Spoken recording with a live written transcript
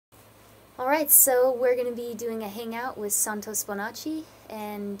Alright, so we're going to be doing a hangout with Santos Bonacci,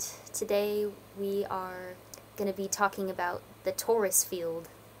 and today we are going to be talking about the torus field.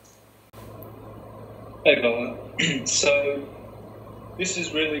 Hey Bola. So this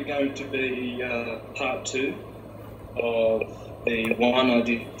is really going to be part two of the one I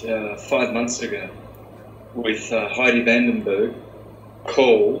did 5 months ago with Heidi Vandenberg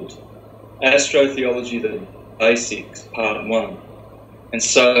called Astrotheology, the Basics, Part 1. And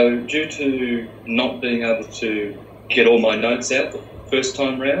so, due to not being able to get all my notes out the first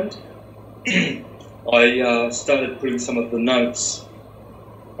time round, I started putting some of the notes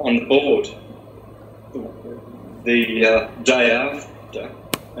on the board the day after,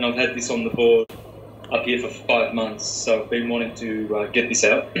 and I've had this on the board up here for 5 months. So I've been wanting to get this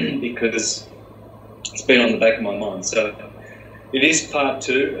out because it's been on the back of my mind. So it is part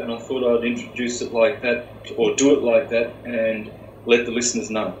two, and I thought I'd introduce it like that, or do it like that, and let the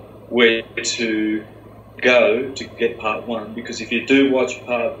listeners know where to go to get part one, because if you do watch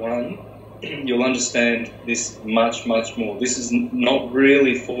part one, you'll understand this much more. This is not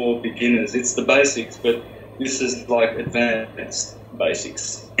really for beginners. It's the basics, but this is like advanced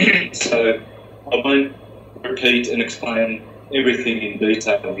basics. So I won't repeat and explain everything in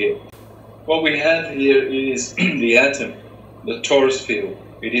detail here. What we have here is the atom, the torus field.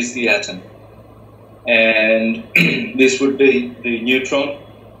 It is the atom. And this would be the neutron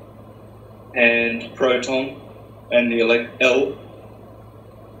and proton and the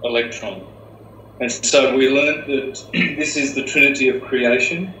electron. And so we learned that this is the trinity of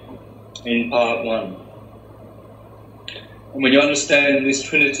creation in part one. And when you understand this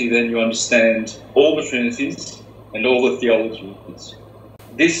trinity, then you understand all the trinities and all the theologies.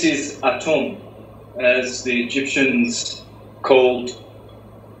 This is atom, as the Egyptians called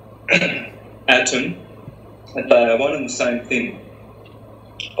atom, and they are one and the same thing.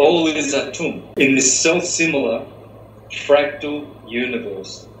 All is atom in this self-similar fractal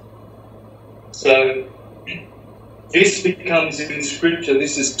universe. So this becomes in scripture,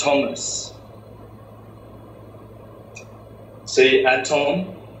 this is Thomas. See,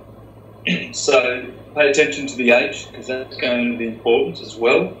 atom. So pay attention to the H, because that's going to be important as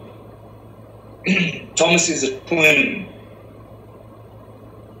well. Thomas is a twin.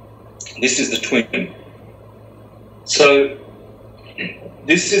 This is the twin. So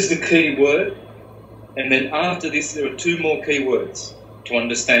this is the key word, and then after this there are two more key words to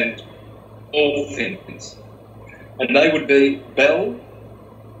understand all things, and they would be Bel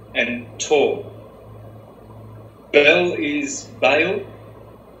and Tor. Bel is Baal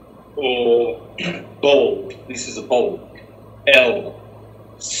or bold. This is a bold. El,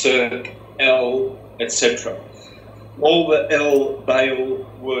 circ, El, etc. All the El, Baal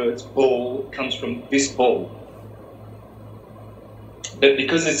words, ball, comes from this ball. But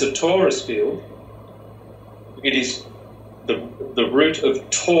because it's a torus field, it is the root of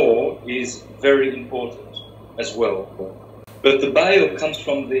Tor is very important as well. But the Baal comes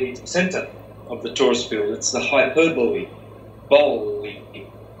from the center of the torus field. It's the hyperbole, bol.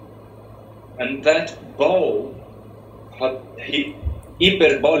 And that bol,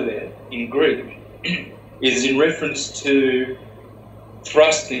 hyperbole in Greek, is in reference to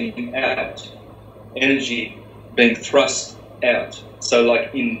thrusting out, energy being thrust out. So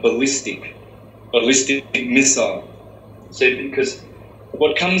like in ballistic missile. See, because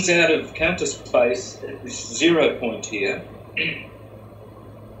what comes out of counter space at this 0 point here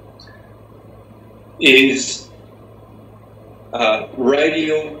is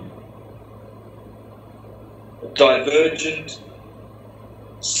radial, divergent,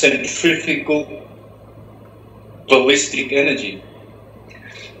 centrifugal, ballistic energy.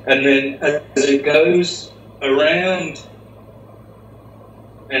 And then as it goes around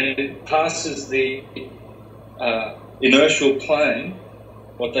and it passes the inertial plane,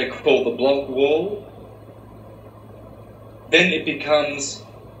 what they call the block wall, then it becomes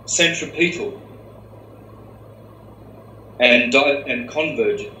centripetal and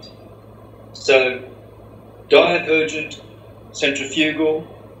convergent. So divergent, centrifugal,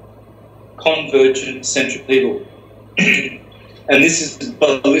 convergent, centripetal. And this is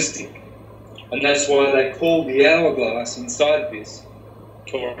ballistic. And that's why they call the hourglass inside this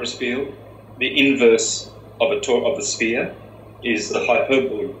torus field the inverse of a sphere is the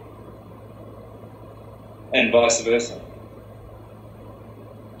hyperbole, and vice versa.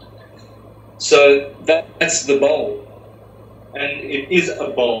 So that's the bowl, and it is a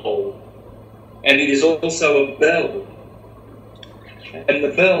bowl, and it is also a bell, and the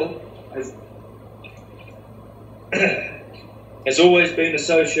bell has always been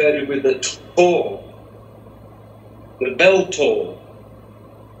associated with the Tor, the bell Tor.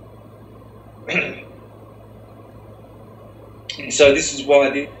 So this is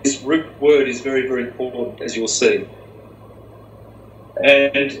why this root word is very, very important, as you'll see.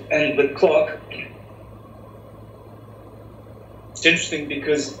 And the clock, it's interesting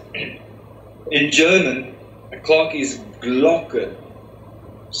because in German, a clock is Glocke.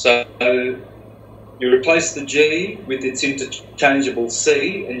 So you replace the G with its interchangeable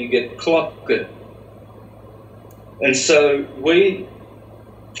C and you get Glocke. And so we,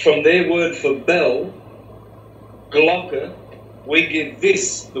 from their word for bell, Glocke, we give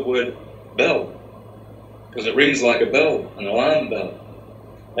this the word bell, because it rings like a bell, an alarm bell.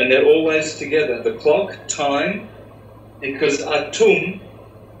 And they're always together, the clock, time, because atum,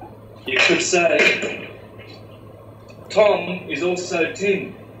 you could say, Tom is also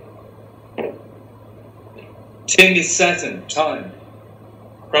Tim. Tim is Saturn, time,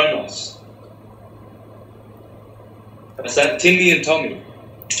 Chronos. That's that, Timmy and Tommy.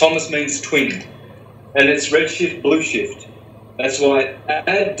 Thomas means twin. And it's red shift, blue shift. That's why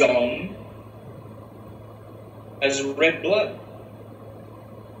Adam has red blood.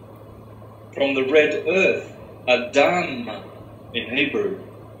 From the red earth, Adam in Hebrew.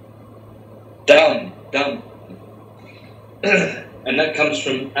 Dam. And that comes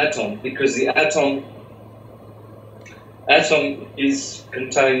from atom, because the atom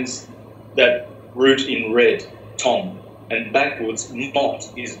contains that root in red, Tom, and backwards,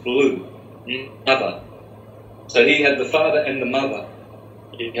 mot is blue, mother. So he had the father and the mother.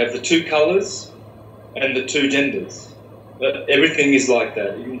 You have the two colours and the two genders. Everything is like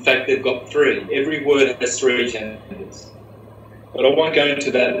that. In fact, they've got three. Every word has three genders. But I won't go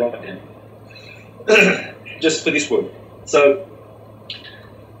into that right now. Just for this word. So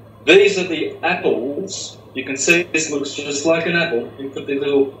these are the apples. You can see this looks just like an apple. You put the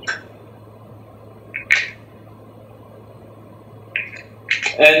little...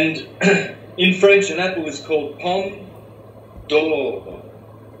 And in French, an apple is called pomme d'or,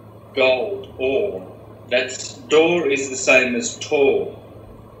 gold, or. That's, d'or is the same as tor.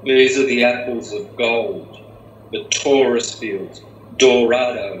 These are the apples of gold, the Taurus fields,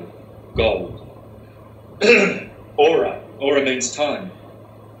 dorado, gold. Aura means time.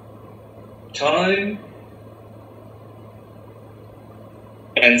 Time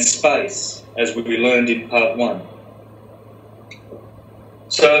and space, as we learned in part 1.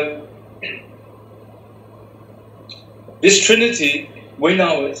 So, this Trinity, we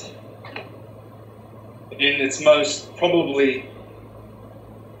know it in its most probably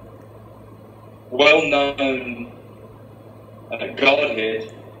well-known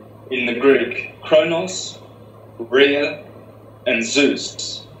Godhead in the Greek, Kronos, Rhea, and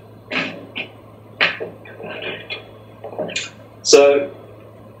Zeus. So,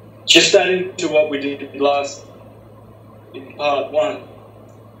 just adding to what we did last in part 1,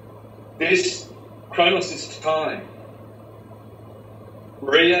 this Kronos is time.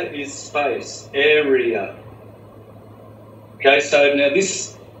 Rhea is space, area. Okay, so now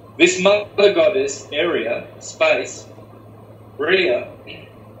this mother goddess, area, space, Rhea,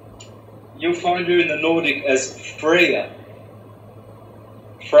 you'll find her in the Nordic as Freya,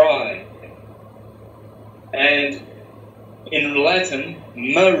 Fry, and in Latin,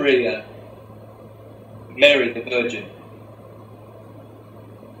 Maria, Mary the Virgin.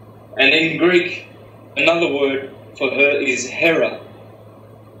 And in Greek, another word for her is Hera,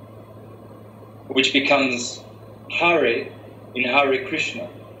 which becomes Hari in Hare Krishna.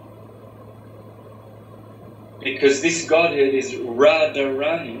 Because this Godhead is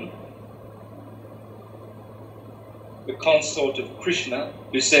Radharani, the consort of Krishna,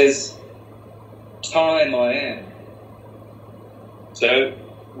 who says, time I am. So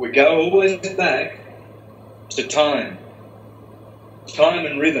we go always back to time. Time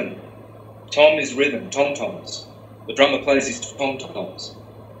and rhythm. Tom is rhythm, tom-toms. The drummer plays his tom-toms,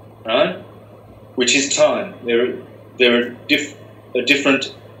 right? Which is time. They're a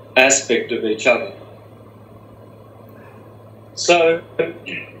different aspect of each other. So,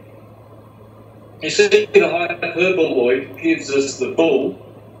 you see, the hyperboloid gives us the bull,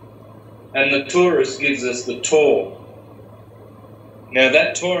 and the Taurus gives us the Tor. Now,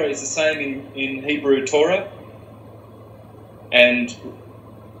 that Torah is the same in Hebrew Torah and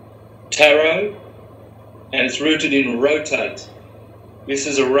tarot, and it's rooted in rotate. This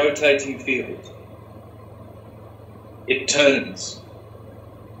is a rotating field. It turns.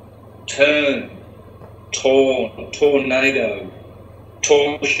 Turn, torn, tornado,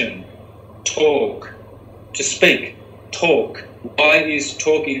 torsion, talk, to speak, talk. Why is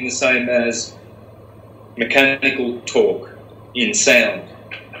talking the same as mechanical talk in sound?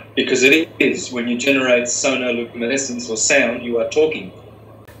 Because it is. When you generate sonoluminescence or sound, you are talking.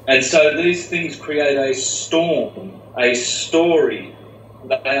 And so these things create a storm, a story.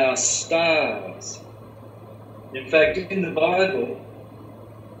 They are stars. In fact, in the Bible,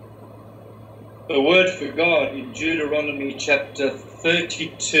 the word for God in Deuteronomy chapter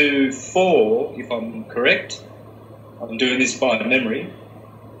 32:4, if I'm correct, I'm doing this by memory,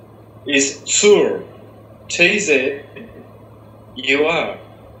 is Tzur. T-Z-U-R.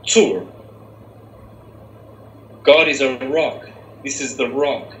 Tzur. God is a rock. This is the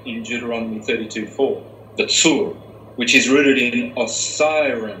rock in Deuteronomy 32:4, the Tzur, which is rooted in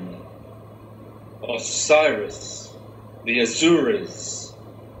Osiris, the Azuras.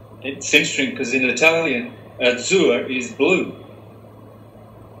 It's interesting because in Italian, Azur is blue.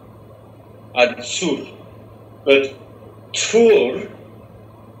 Azur. But Tur,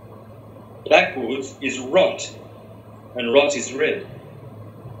 backwards, is rot, and rot is red.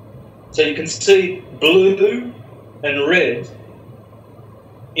 So you can see blue and red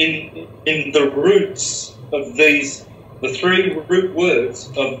in the roots of these, the three root words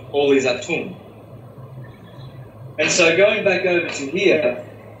of all these atum. And so going back over to here,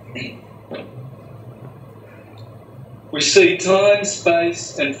 we see time,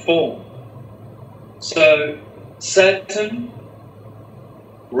 space, and form. So Saturn,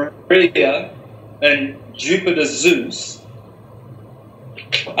 Rhea, and Jupiter Zeus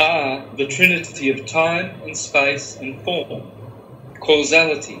are the trinity of time and space and form.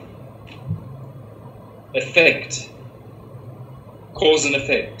 Causality, effect, cause and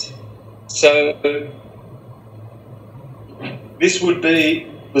effect. So this would be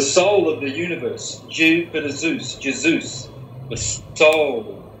the soul of the universe, Jupiter Zeus, Jesus, the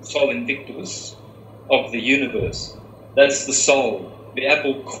soul invictus of the universe. That's the soul, the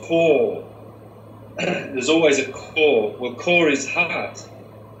apple core. There's always a core. Well, core is heart,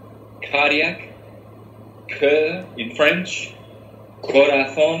 cardiac, cœur in French,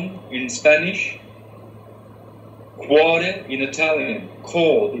 corazón in Spanish, cuore in Italian,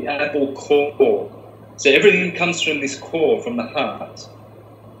 core, the apple core. So everything comes from this core, from the heart,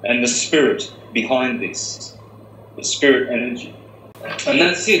 and the spirit behind this, the spirit energy. And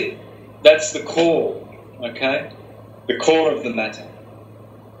that's it. That's the core, okay? The core of the matter.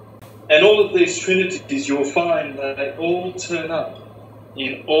 And all of these trinities, you'll find that they all turn up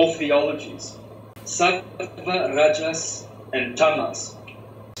in all theologies. Sattva, Rajas, and Tamas,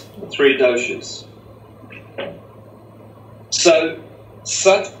 the three doshas. So,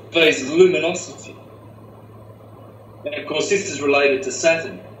 Sattva is luminosity. And of course, this is related to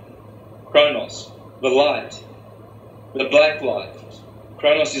Saturn, Chronos, the light, the black light.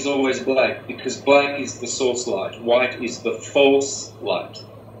 Chronos is always black because black is the source light, white is the false light.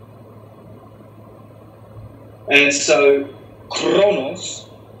 And so, Chronos,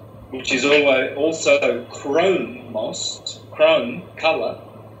 which is always also chromos, chrome, colour,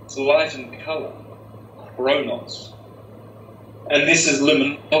 it's light and colour, Chronos. And this is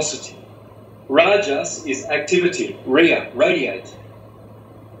luminosity. Rajas is activity, Rhea, radiate.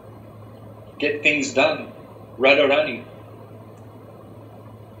 Get things done, Radharani.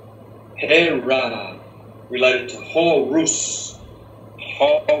 Hera, related to Horus,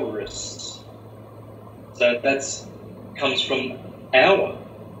 Horus. So that comes from hour,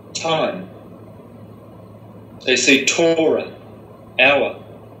 time. So you see Torah, hour,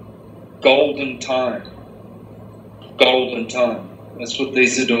 golden time. Golden time. That's what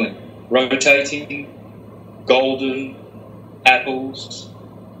these are doing. Rotating golden apples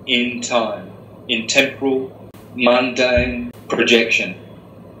in time, in temporal, mundane projection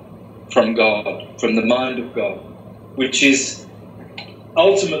from God, from the mind of God, which is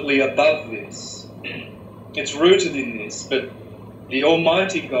ultimately above this. It's rooted in this, but the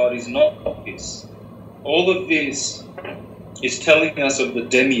Almighty God is not this. All of this is telling us of the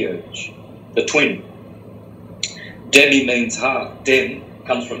demiurge, the twin. Demi means half. Dem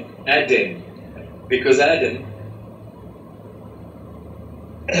comes from Adam, because Adam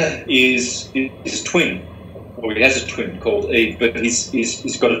is twin, or he has a twin called Eve, but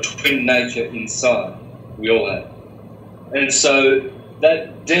he's got a twin nature inside. We all have. And so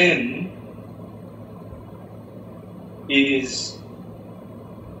that Dem is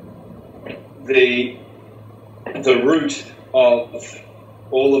the root of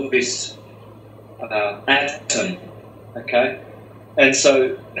all of this atom, okay? And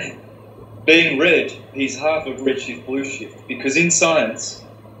so, being red, he's half of redshift, blueshift, because in science,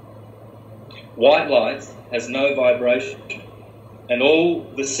 white light has no vibration, and all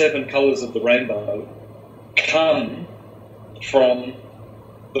the 7 colours of the rainbow come from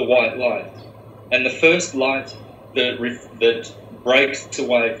the white light. And the first light that breaks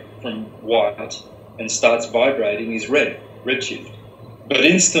away from white and starts vibrating is red, redshift. but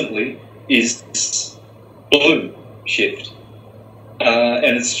instantly is blue shift.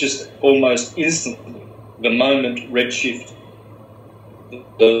 And it's just almost instantly, the moment red shift,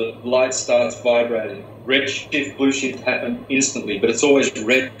 the light starts vibrating. Red shift, blue shift happen instantly, but it's always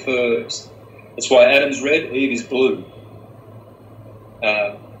red first. That's why Adam's red, Eve is blue.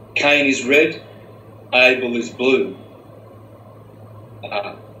 Cain is red, Abel is blue.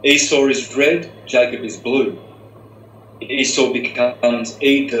 Esau is red, Jacob is blue. Esau becomes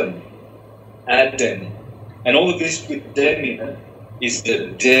Edom, Adam. And all of this with dem in it is the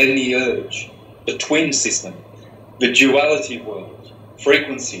demiurge, the twin system, the duality world,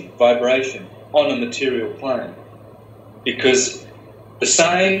 frequency, vibration on a material plane. Because the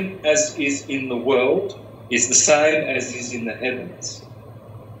same as is in the world is the same as is in the heavens.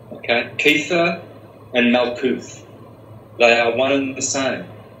 Okay? Kether and Malkuth. They are one and the same,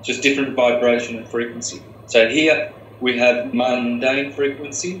 just different vibration and frequency. So here we have mundane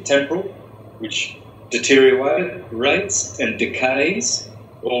frequency, temporal, which deteriorates and decays.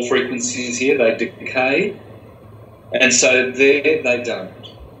 All frequencies here, they decay. And so there they don't.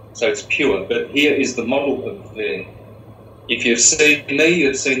 So it's pure. But here is the model of there. If you've seen me,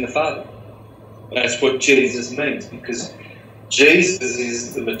 you've seen the Father. That's what Jesus means, because Jesus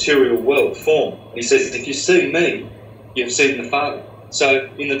is the material world form. He says, if you see me, you've seen the Father. So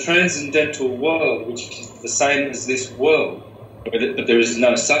in the transcendental world, which is the same as this world, but there is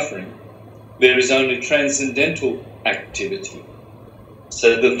no suffering, there is only transcendental activity.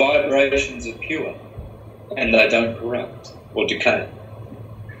 So the vibrations are pure, and they don't corrupt or decay.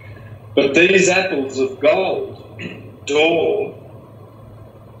 But these apples of gold, d'or,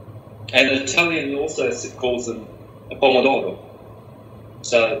 and Italian also calls them a pomodoro.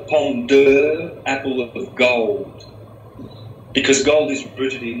 So pomme d'or, apple of gold. Because gold is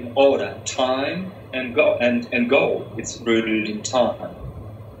rooted in order, time, and gold. It's rooted in time.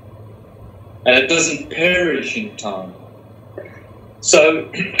 And it doesn't perish in time. So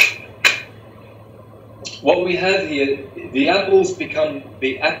what we have here, the apples become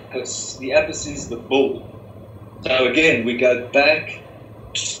the apis. The apis is the bull. So again, we go back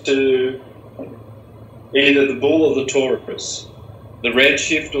to either the bull or the Taurus, the red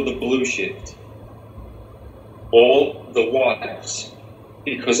shift or the blue shift, or the white,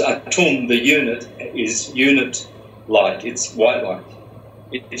 because atum, the unit, is unit light. It's white light.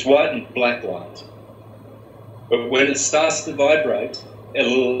 It's white and black light. But when it starts to vibrate,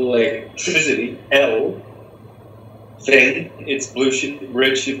 electricity, L, then it's blue shift,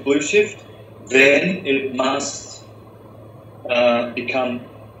 red shift, blue shift. Then it must become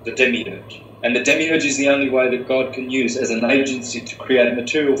the demiurge. And the demiurge is the only way that God can use as an agency to create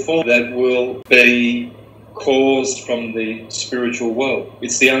material form that will be caused from the spiritual world.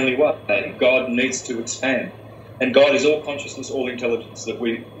 It's the only way. God needs to expand. And God is all consciousness, all intelligence, that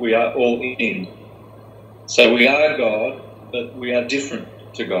we are all in. So we are God, but we are different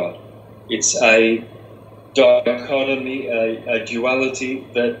to God. It's a dichotomy, a duality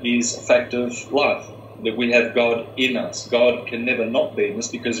that is a fact of life, that we have God in us. God can never not be in us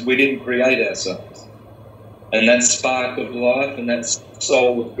because we didn't create ourselves. And that spark of life and that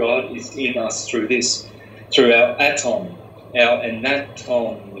soul of God is in us through this, through our atom, our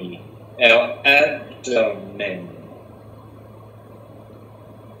anatomy, our abdomen.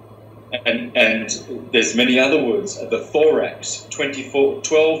 And there's many other words. The thorax,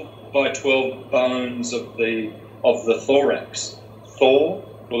 12 by 12 bones of the thorax. Thor,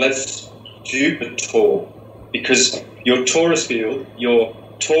 well, that's Jupiter, because your Taurus field, you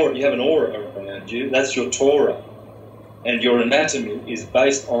have an aura around you. That's your Torah, and your anatomy is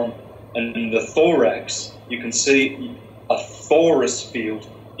based on. And in the thorax, you can see a Taurus field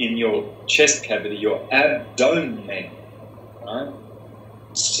in your chest cavity, your abdomen, right?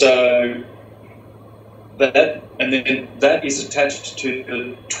 So that, and then that is attached to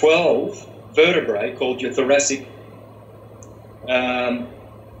the 12 vertebrae called your thoracic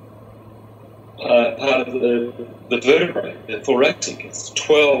part of the vertebrae, the thoracic. It's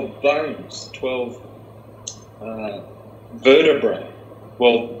 12 bones, 12 vertebrae.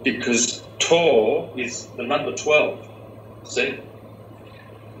 Well, because Tor is the number 12, see?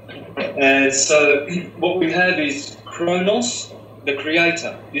 And so what we have is Kronos, the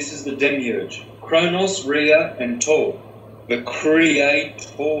creator. This is the demiurge. Kronos, Rhea, and Tor, the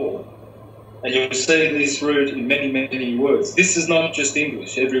creator. And you'll see this root in many, many words. This is not just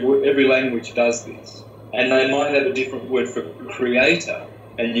English. Every language does this. And they might have a different word for creator.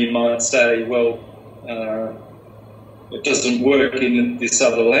 And you might say, well, it doesn't work in this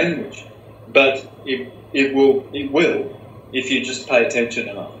other language. But it will if you just pay attention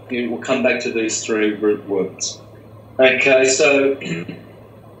enough. It will come back to these three root words. Okay, so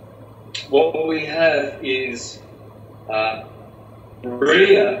what we have is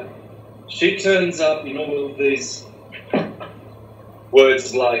Rhea. She turns up in all of these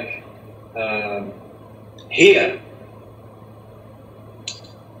words like here.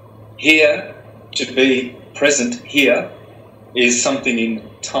 Here, to be present here, is something in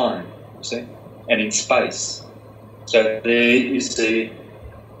time, you see, and in space. So there you see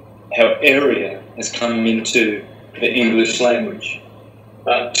how area has come into the English language.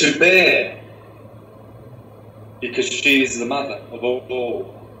 To bear, because she is the mother of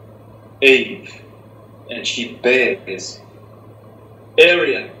all, Eve, and she bears.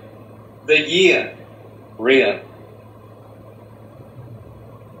 Area, the year, Rhea.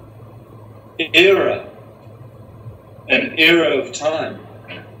 Era, an era of time.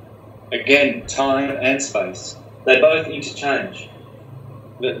 Again, time and space. They both interchange.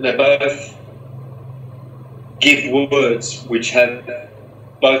 They both give words which have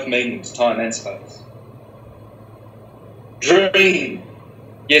both meanings, time and space. Dream,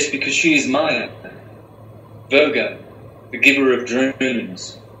 yes, because she is Maya, Virgo, the giver of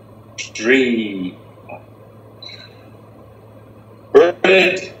dreams. Dream.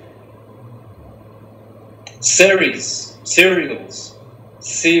 Bread, cereals,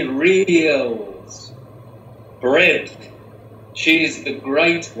 bread. She is the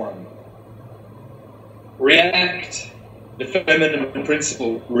great one. React, the feminine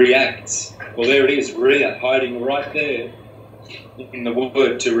principle reacts. Well, there it is, Rhea, hiding right there in the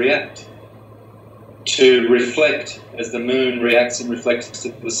word to react. To reflect, as the moon reacts and reflects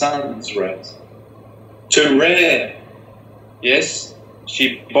to the sun's rays. To rear, yes,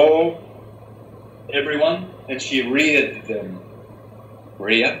 she bore everyone and she reared them.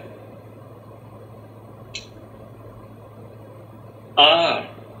 Rhea. Are,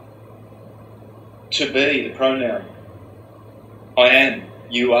 to be, the pronoun. I am,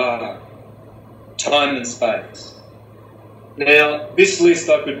 you are. Time and space. Now, this list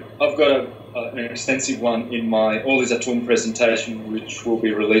I've got an extensive one in my All Is Atum presentation, which will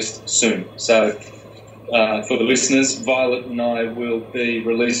be released soon. So, for the listeners, Violet and I will be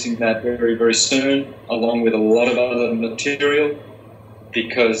releasing that very, very soon, along with a lot of other material,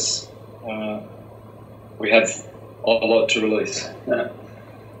 because we have a lot to release.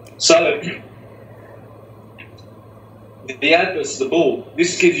 So, the atlas, the bull,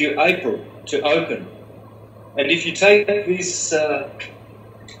 this gives you April to open. And if you take this as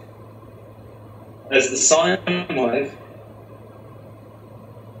the sine wave,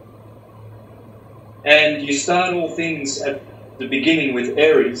 and you start all things at the beginning with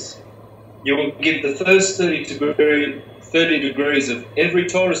Aries, you will give the first 30 degrees of every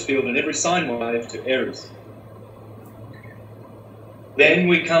torus field and every sine wave to Aries. Then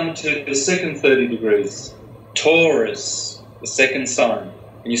we come to the second 30 degrees, Taurus, the second sign.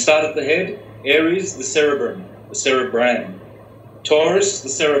 And you start at the head, Aries, the cerebrum, the cerebram. Taurus, the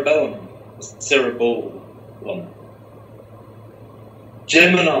cerebellum, the cerebellum.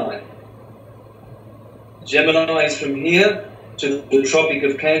 Gemini. Gemini is from here to the Tropic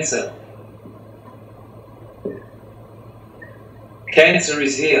of Cancer. Cancer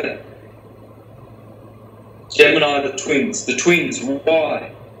is here. Gemini, the twins. The twins,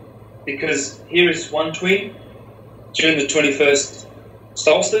 why? Because here is one twin during the 21st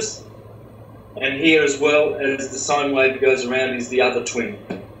solstice, and here as well, as the sine wave goes around, is the other twin.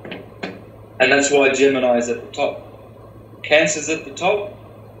 And that's why Gemini is at the top. Cancer's at the top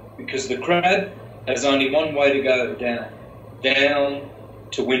because the crab has only one way to go down. Down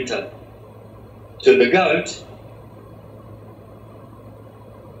to winter. To the goat,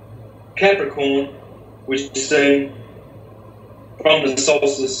 Capricorn, which is seen from the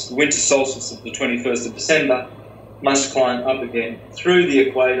solstice, winter solstice of the 21st of December, must climb up again through the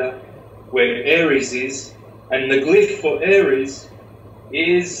equator where Aries is, and the glyph for Aries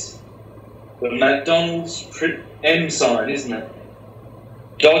is the McDonald's M sign, isn't it?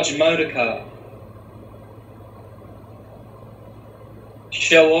 Dodge motor car.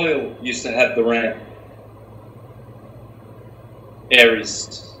 Shell Oil used to have the ram.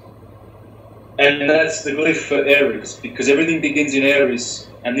 Aries. And that's the glyph for Aries, because everything begins in Aries,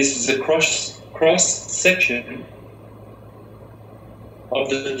 and this is a cross section of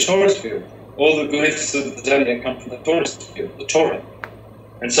the Taurus field. All the glyphs of the zodiac come from the Taurus field, the Torah.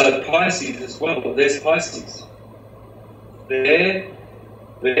 And so the Pisces as well, there's Pisces. There,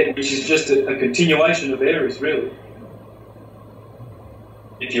 which is just a continuation of Aries, really.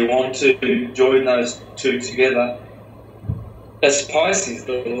 If you want to join those two together, that's Pisces,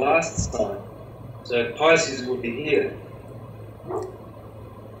 the last sign. So Pisces would be here.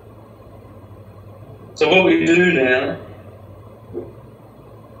 So what we do now,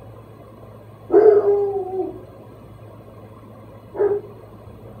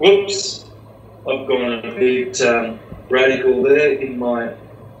 whoops, I've gone a bit radical there in my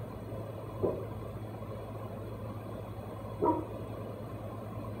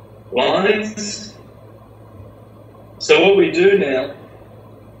lines. So what we do now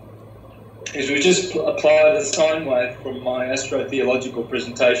is we just apply the sine wave from my astrotheological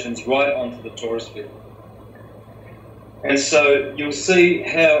presentations right onto the torus field. And so you'll see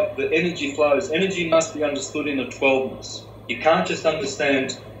how the energy flows. Energy must be understood in a 12ness. You can't just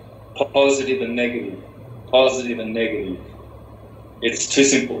understand positive and negative, positive and negative. It's too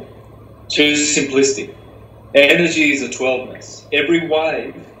simple, too simplistic. Energy is a 12ness. Every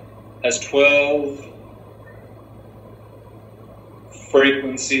wave has 12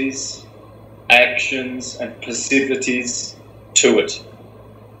 frequencies, actions and passivities to it.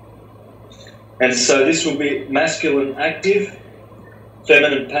 And so this will be masculine active,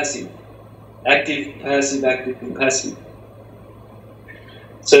 feminine passive. Active, passive, active and passive.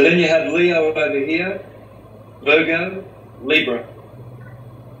 So then you have Leo over here, Virgo, Libra,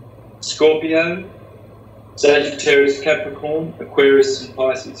 Scorpio, Sagittarius, Capricorn, Aquarius and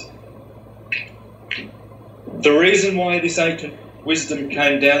Pisces. The reason why this ancient wisdom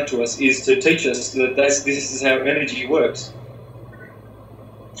came down to us is to teach us that this is how energy works.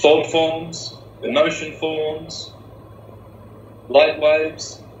 Thought forms, emotion forms, light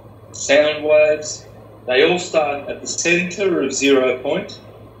waves, sound waves, they all start at the centre of 0 point.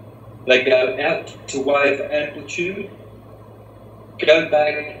 They go out to wave amplitude, go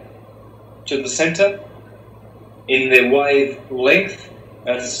back to the centre in their wave length,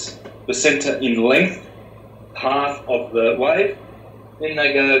 that's the centre in length, half of the wave. Then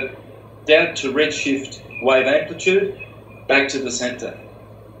they go down to redshift wave amplitude, back to the centre.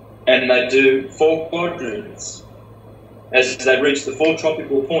 And they do 4 quadrants as they reach the 4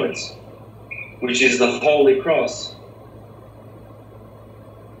 tropical points, which is the Holy Cross.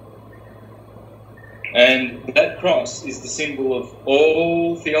 And that cross is the symbol of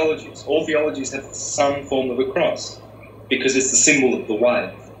all theologies. All theologies have some form of a cross because it's the symbol of the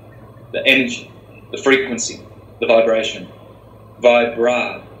wave, the energy, the frequency, the vibration.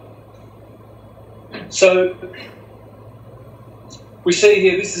 Vibra. So we see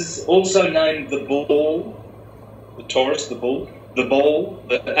here, this is also named the bull, the Taurus, the bull,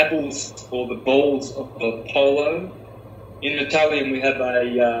 the apples or the balls of Apollo. In Italian we have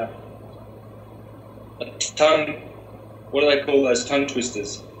a tongue, what do they call those tongue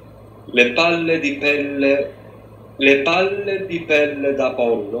twisters? Le palle di pelle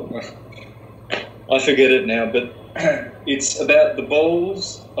d'Apollo. I forget it now, but it's about the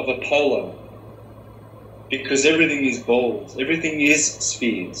balls of Apollo, because everything is balls, everything is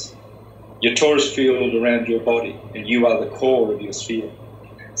spheres. Your torus field around your body, and you are the core of your sphere.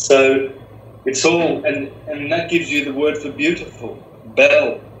 So it's all, and that gives you the word for beautiful,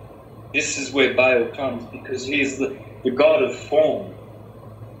 Bel. This is where Baal comes, because he is the god of form,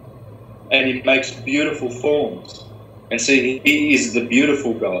 and he makes beautiful forms. And see, he is the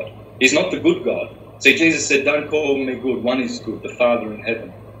beautiful God. He's not the good God. See, Jesus said, don't call me good, one is good, the Father in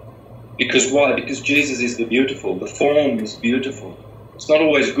heaven. Because why? Because Jesus is the beautiful. The form is beautiful. It's not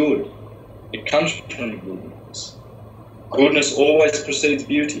always good. It comes from goodness. Goodness always precedes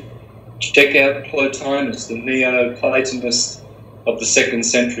beauty. Check out Plotinus, the Neo-Platonist of the 2nd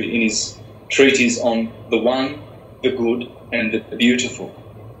century, in his treatise on the one, the good, and the beautiful.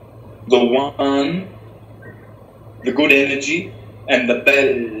 The one, the good energy, and the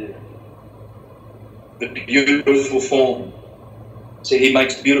bel, the beautiful form. So he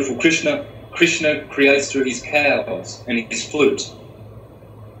makes beautiful Krishna. Krishna creates through his cows and his flute.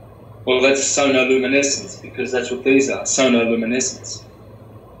 Well, that's sonoluminescence, because that's what these are, sonoluminescence.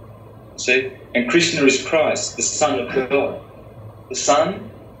 See? And Krishna is Christ, the Son of God. The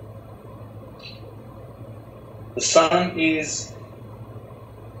Son is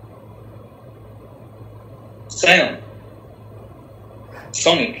sound,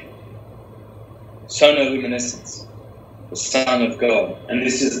 sonic, sonoluminescence, the Son of God. And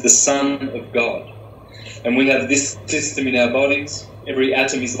this is the Son of God. And we have this system in our bodies. Every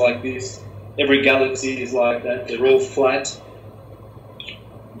atom is like this. Every galaxy is like that. They're all flat,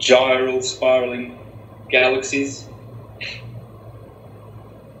 gyral, spiraling galaxies.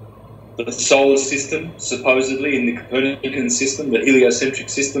 The solar system, supposedly in the Copernican system, the heliocentric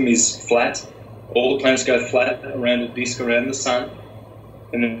system, is flat. All the planets go flat around a disk around the sun.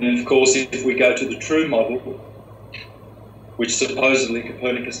 And then, of course, if we go to the true model, which supposedly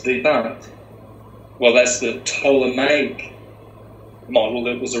Copernicus debunked, well, that's the Ptolemaic model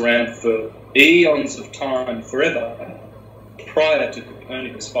that was around for eons of time, forever, prior to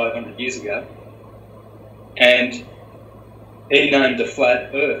Copernicus 500 years ago, and he named a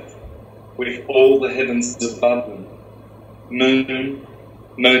flat Earth with all the heavens above them: Moon,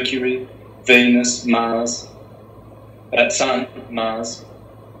 Mercury, Venus, Mars, Sun, Mars,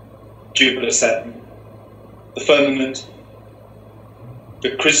 Jupiter, Saturn, the firmament,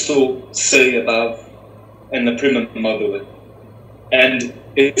 the crystal sea above, and the prima mobile. And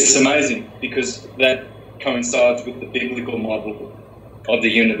it's amazing because that coincides with the biblical model of the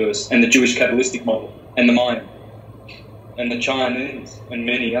universe and the Jewish Kabbalistic model and the Mayan and the Chinese and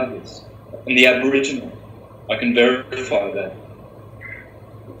many others and the Aboriginal. I can verify that.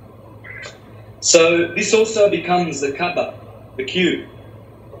 So this also becomes the Kaaba, the cube,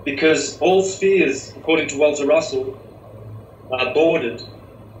 because all spheres, according to Walter Russell, are bordered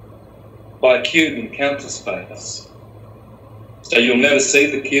by a cube in counter space. So you'll never see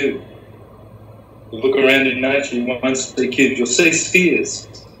the cube. You look around in nature, you won't see cubes. You'll see spheres,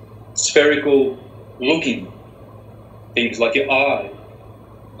 spherical looking things like your eye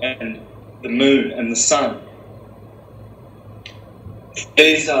and the moon and the sun.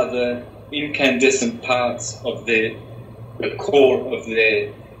 These are the incandescent parts of the core of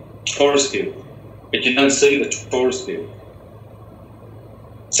their torus field. But you don't see the torus field.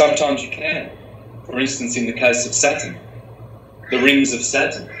 Sometimes you can. For instance, in the case of Saturn, the rings of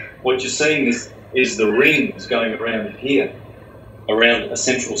Saturn. What you're seeing is the rings going around here, around a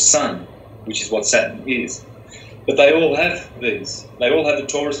central sun, which is what Saturn is. But they all have these. They all have the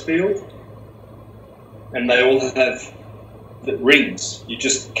torus field, and they all have the rings. You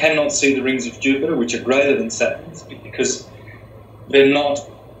just cannot see the rings of Jupiter, which are greater than Saturn's, because they're not,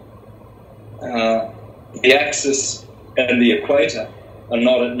 the axis and the equator are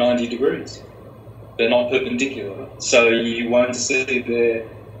not at 90 degrees. They're not perpendicular. So you won't see their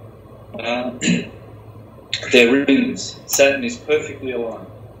rings. Saturn is perfectly aligned,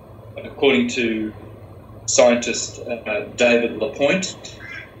 according to scientist David Lapointe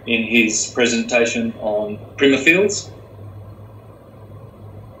in his presentation on prima fields.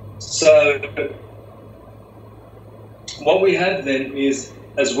 So what we have then is,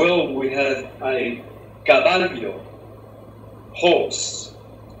 as well, we have a caballo, horse.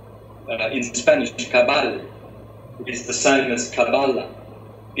 In Spanish, cabal is the same as Kabbalah,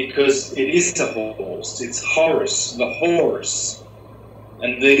 because it is a horse. It's Horus, the horse.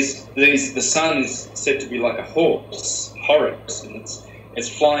 And the sun is said to be like a horse, Horus, and it's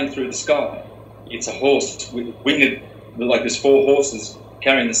flying through the sky. It's a horse with winged, like there's 4 horses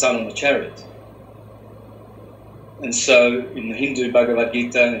carrying the sun on the chariot. And so in the Hindu Bhagavad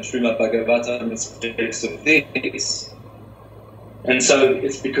Gita and Srimad Bhagavatam, it speaks of this. And so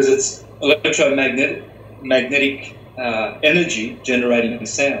it's because it's electromagnetic energy generating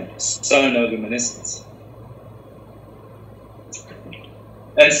sound, sonoluminescence.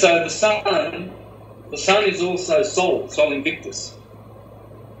 And so the sun is also Sol Invictus,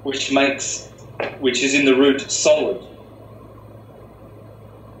 which is in the root solid,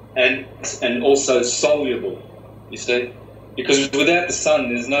 and also soluble. You see, because without the sun,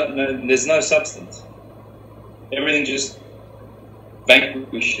 there's no substance. Everything just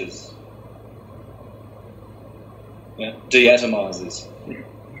vanquishes, deatomizes.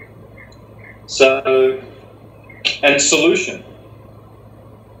 So, and solution.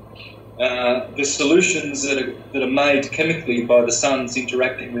 The solutions that are made chemically by the sun's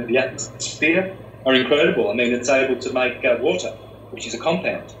interacting with the atmosphere are incredible. I mean, it's able to make water, which is a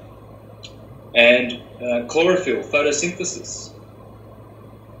compound, and chlorophyll, photosynthesis.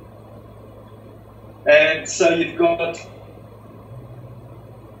 And so you've got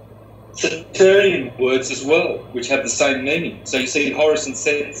Saturnian words as well, which have the same meaning. So you see Horus and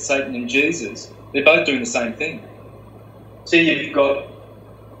Satan and Jesus, they're both doing the same thing. See, you've got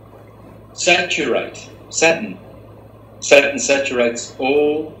saturate, Saturn. Saturn saturates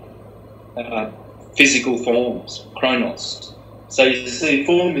all physical forms, chronos. So you see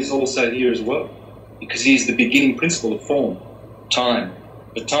form is also here as well, because he's the beginning principle of form, time.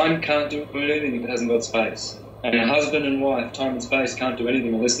 But time can't do anything if it hasn't got space. And a husband and wife, time and space, can't do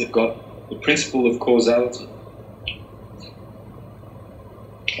anything unless they've got the principle of causality.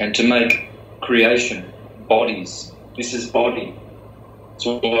 And to make creation, bodies. This is body.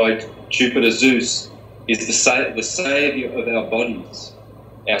 So why Jupiter Zeus is the saviour of our bodies,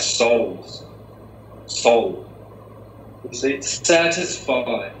 our souls. Soul. You see,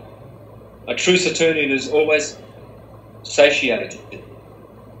 satisfied. A true Saturnian is always satiated.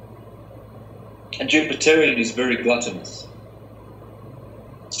 A Jupiterian is very gluttonous.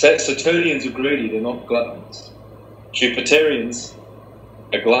 Saturnians are greedy, they're not gluttonous. Jupiterians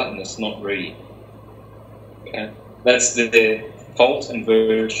a gluttonous, not greedy. Okay? That's their fault and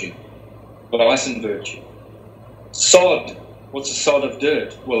virtue. Vice and virtue. Sod. What's a sod of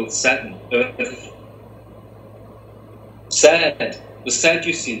dirt? Well, it's Saturn, earth. Sad. The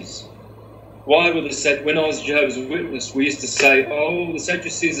Sadducees. Why were the Sadducees? When I was Jehovah's Witness, we used to say, oh, the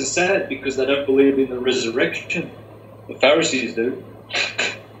Sadducees are sad because they don't believe in the resurrection. The Pharisees do.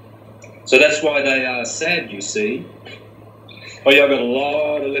 So that's why they are sad, you see. Oh yeah, I've got a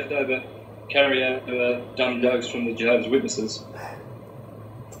lot of leftover carry-over dumb jokes from the Jehovah's Witnesses.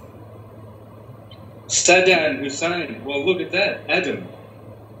 Saddam Hussein. Well, look at that. Adam.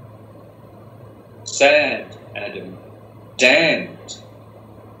 Sad Adam. Damned.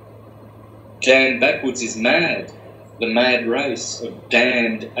 Damned backwards is mad. The mad race of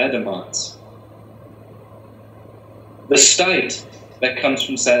damned Adamites. The state, that comes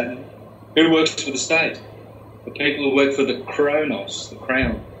from Saturn. Who works for the state? The people who work for the Kronos, the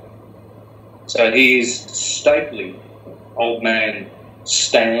crown. So he is stately, old man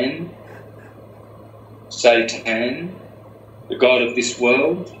Stan, Satan, the god of this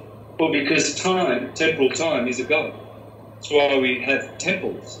world. Well, because time, temporal time, is a god. That's why we have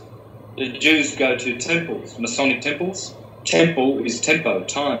temples. The Jews go to temples, Masonic temples. Temple is tempo,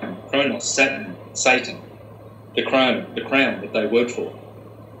 time, Kronos, Saturn, Satan, the crown that they work for.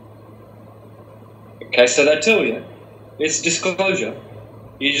 Okay, so they tell you, it's disclosure.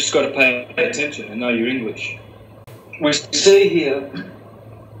 You just got to pay attention and know your English. We see here,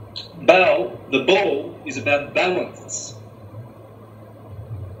 the ball is about balance.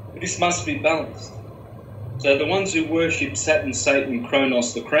 This must be balanced. So the ones who worship Saturn, Satan,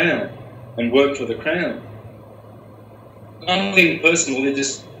 Kronos, the crown, and work for the crown, nothing personal,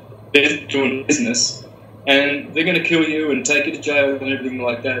 they're doing business, and they're going to kill you and take you to jail and everything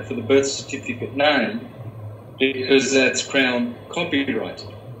like that for the birth certificate name, because that's crown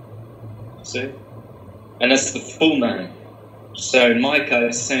copyrighted. See? And that's the full name. So in my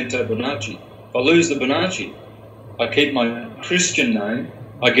case, Santo Bonacci. If I lose the Bonacci, I keep my Christian name,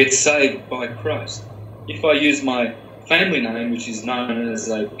 I get saved by Christ. If I use my family name, which is known as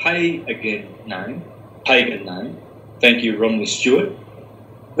a pagan name, thank you, Romney Stewart,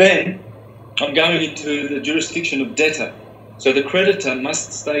 then I'm going into the jurisdiction of debtor. So the creditor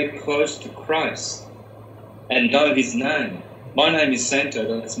must stay close to Christ and know his name. My name is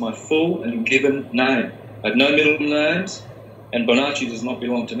Santo, that's my full and given name. I have no middle names, and Bonacci does not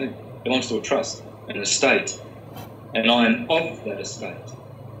belong to me. It belongs to a trust, an estate, and I am of that estate.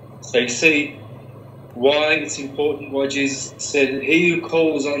 So you see why it's important, why Jesus said, he who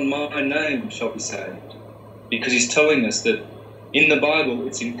calls on my name shall be saved. Because he's telling us that in the Bible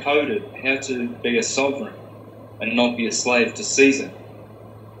it's encoded how to be a sovereign and not be a slave to Caesar.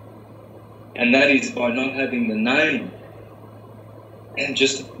 And that is by not having the name. And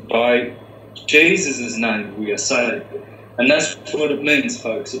just by Jesus' name we are saved. And that's what it means,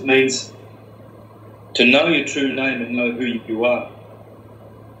 folks. It means to know your true name and know who you are.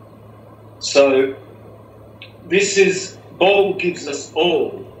 So this is, Paul gives us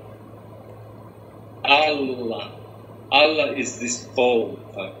all. Allah. Allah is this ball,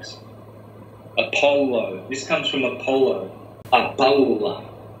 folks. Apollo. This comes from Apollo. Apollo,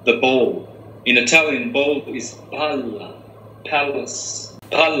 the ball. In Italian, ball is palla. Palace.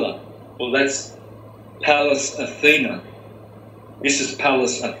 Palla. Well, that's Pallas Athena. This is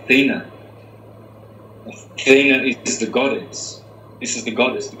Pallas Athena. Athena is the goddess. This is the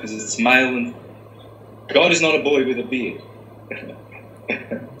goddess because it's male, and God is not a boy with a beard.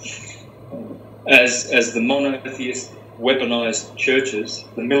 As the monotheist weaponized churches,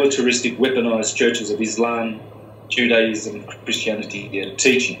 the militaristic weaponized churches of Islam, Judaism, Christianity are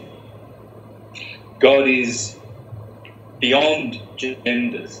teaching. God is beyond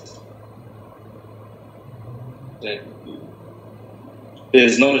genders.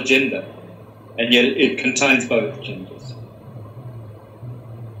 There's not a gender, and yet it contains both genders.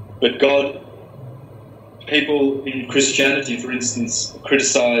 But God, people in Christianity, for instance,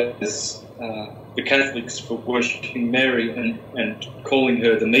 criticize the Catholics for worshipping Mary and calling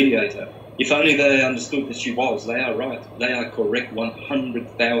her the mediator. If only they understood that she was. They are right. They are correct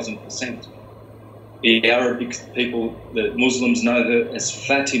 100,000%. The Arabic people, the Muslims know her as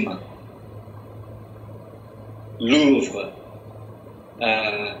Fatima, Louvre,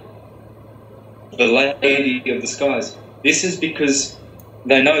 the Lady of the Skies. This is because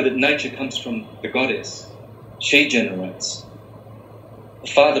they know that nature comes from the goddess. She generates. The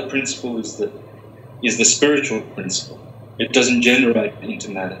father principle is the spiritual principle. It doesn't generate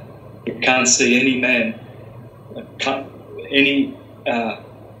into matter. You can't see any man, any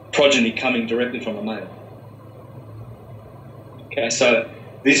progeny coming directly from a male. Okay, so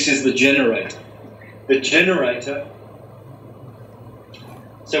This is the generator. The generator.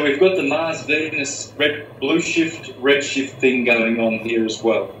 So we've got the Mars-Venus blue shift, red shift thing going on here as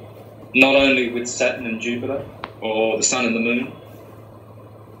well. Not only with Saturn and Jupiter, or the Sun and the Moon.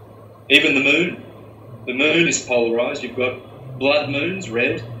 Even the Moon. The Moon is polarised. You've got blood moons,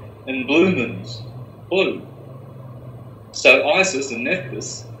 red, and blue moons, blue. So Isis and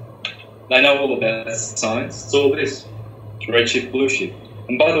Nephthys, they know all about science. It's all this. It's red shift, blue shift.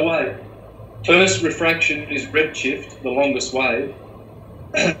 And by the way, first refraction is red shift, the longest wave,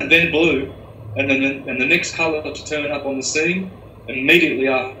 then blue, and the next colour to turn up on the scene immediately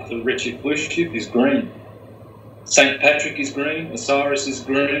after the red shift, blue shift is green. St. Patrick is green, Osiris is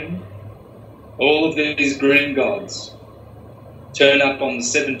green, all of these green gods turn up on the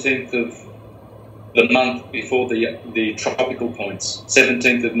 17th of the month before the tropical points.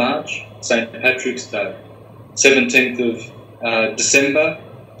 17th of March, St. Patrick's Day. 17th of December,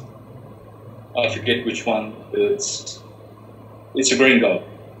 I forget which one, but it's a green god.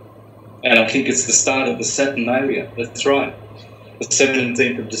 And I think it's the start of the Saturnalia, that's right. The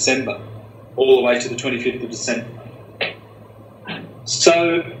 17th of December, all the way to the 25th of December.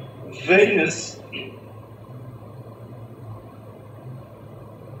 So, Venus,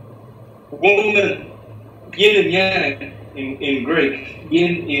 woman, yin and yang in Greek,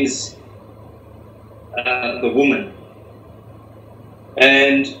 yin is the woman,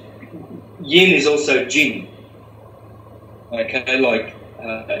 and yin is also jinn. Okay, like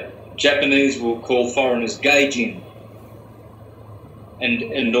Japanese will call foreigners gay jinn,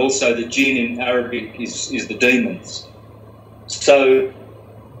 and also the jinn in Arabic is the demons. So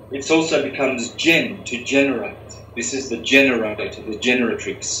it also becomes gen, to generate. This is the generator, the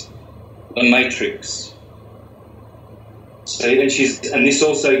generatrix, the matrix. See, and this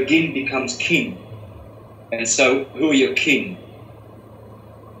also yin becomes kin. And so, who are your kin?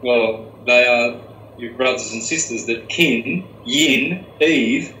 Well, they are your brothers and sisters that kin, yin,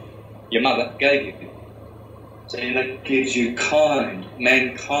 Eve, your mother, gave you. So that gives you kind,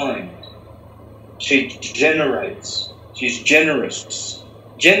 mankind. She generates. She's generous.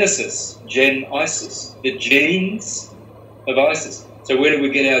 Genesis, Isis, the genes of Isis. So where do we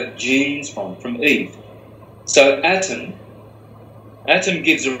get our genes from? From Eve. So atom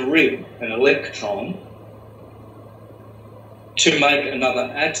gives a rib, an electron, to make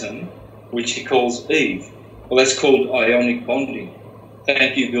another atom, which he calls Eve. Well, that's called ionic bonding.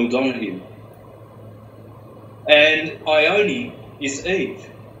 Thank you, Bill Donahue. And Ione is Eve.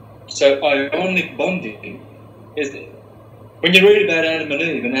 So ionic bonding is, when you read about Adam and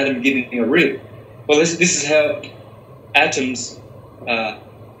Eve and Adam giving a rib, well, this is how atoms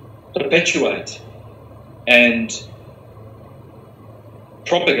perpetuate and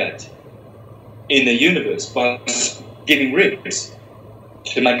propagate in the universe by giving ribs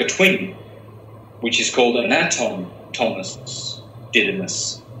to make a twin, which is called an atom, Thomas,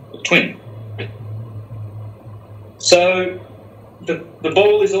 Didymus, a twin. So the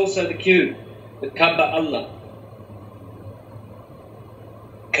ball is also the cube, the Kabbalah.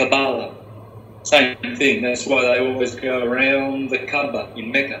 Kabbalah, same thing. That's why they always go around the Kaaba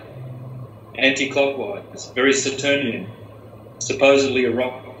in Mecca, anti-clockwise, very Saturnian. Supposedly a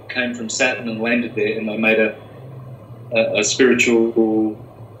rock came from Saturn and landed there, and they made a spiritual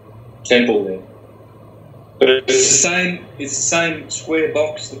temple there. But it's the same square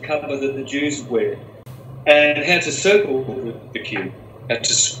box, the Kaaba that the Jews wear. And how to circle the cube.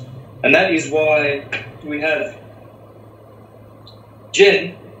 And that is why we have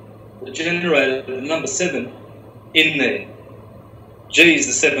Gen, the generator, the number 7, in there. G is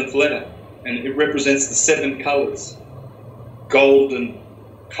the 7th letter, and it represents the 7 colours. Golden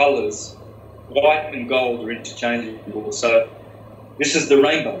colours. White and gold are interchangeable. So this is the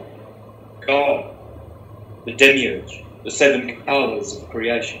rainbow. God, the demiurge, the 7 colours of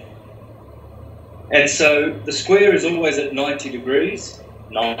creation. And so the square is always at 90 degrees,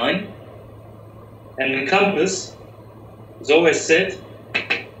 9, and the compass is always set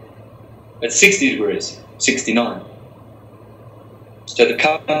at 60 degrees, 69. So the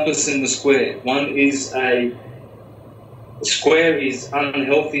compass and the square, the square is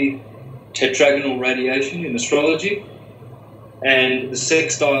unhealthy tetragonal radiation in astrology, and the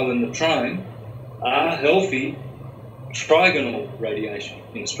sextile and the trine are healthy trigonal radiation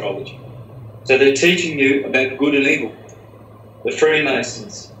in astrology. So they're teaching you about good and evil. The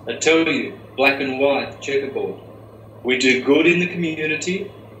Freemasons, they tell you, black and white, checkerboard. We do good in the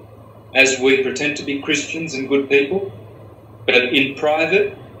community as we pretend to be Christians and good people, but in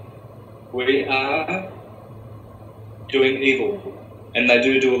private, we are doing evil, and they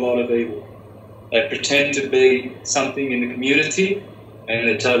do a lot of evil. They pretend to be something in the community, and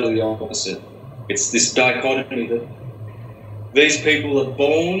they're totally opposite. It's this dichotomy that these people are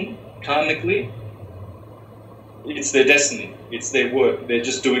born karmically. It's their destiny. It's their work. They're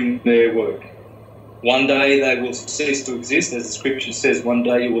just doing their work. One day they will cease to exist. As the scripture says, one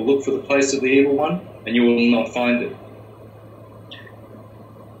day you will look for the place of the evil one and you will not find it.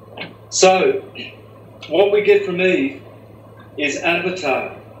 So, what we get from Eve is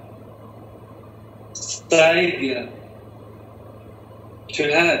avatar, saviour, to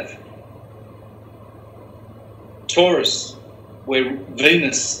have. Taurus, where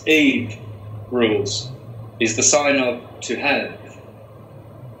Venus, Eve, rules, is the sign of to have.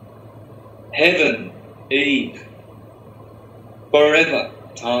 Heaven, Eve, forever,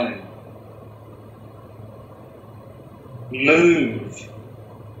 time. Move.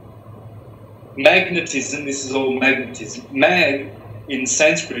 Magnetism, this is all magnetism. Mag in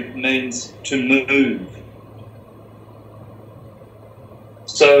Sanskrit means to move.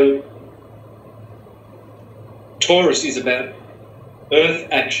 So, Taurus is about earth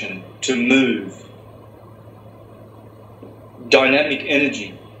action, to move. Dynamic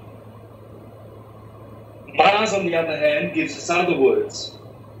energy. Mars, on the other hand, gives us other words.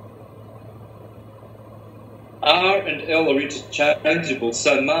 R and L are interchangeable,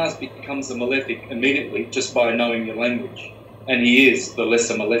 so Mars becomes a malefic immediately just by knowing your language, and he is the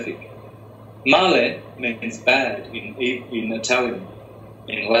lesser malefic. Male means bad in Italian,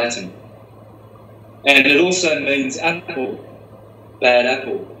 in Latin. And it also means apple, bad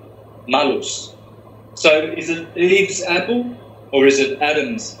apple, malus. So is it Eve's apple or is it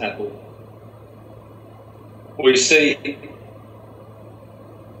Adam's apple? We see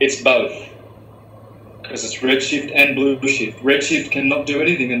it's both, because it's redshift and blueshift. Redshift cannot do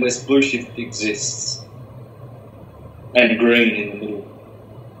anything unless blueshift exists. And green in the middle.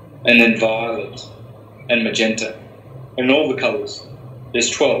 And then violet and magenta. And all the colours. There's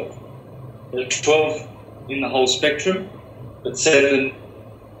 12. There are 12 in the whole spectrum, but 7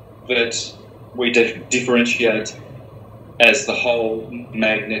 that we differentiate as the whole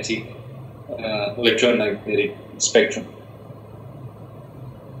magnetic, electromagnetic spectrum.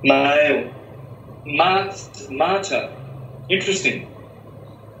 Male. Martyr. Interesting.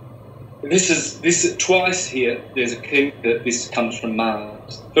 This is twice here. There's a key that this comes from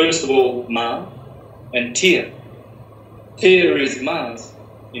Mars. First of all, Mar and Tyr. Tyr is Mars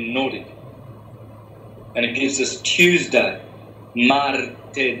in Nordic, and it gives us Tuesday,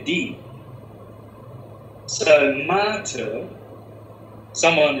 martedi. So martyr,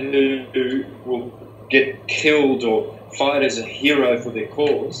 someone who will get killed or fight as a hero for their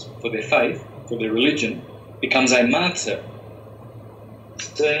cause, for their faith, for their religion, becomes a martyr.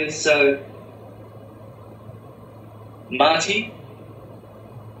 So Marty,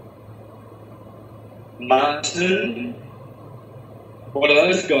 Martin, what are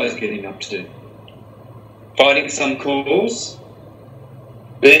those guys getting up to? Fighting some cause,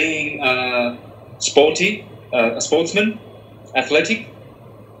 being sporty, a sportsman, athletic,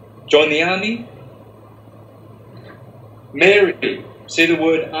 join the army. Mary, see the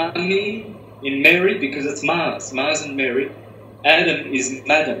word army in Mary because it's Mars, Mars and Mary. Adam is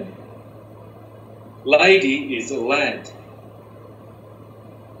madam. Lady is a lad.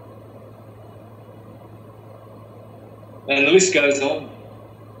 And the list goes on.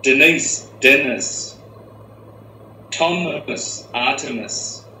 Denise, Dennis. Thomas,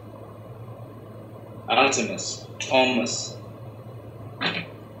 Artemis. Artemis, Thomas.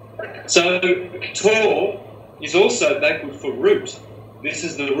 So, Tor is also backward for root. This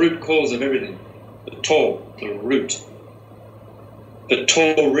is the root cause of everything. The Tor, the root. The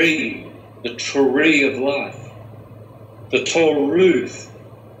Tori, the tree of life. The Toruth,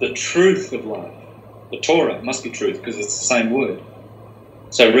 the truth of life. The Torah must be truth because it's the same word.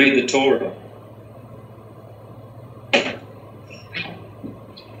 So read the Torah.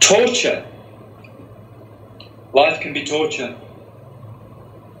 Torture. Life can be torture,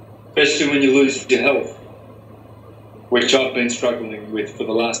 especially when you lose your health, which I've been struggling with for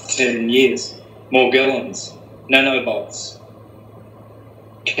the last 10 years. Morgellons, nanobots,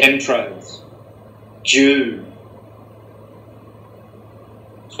 chemtrails, dew.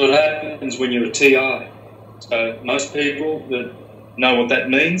 That's what happens when you're a TI. So most people that know what that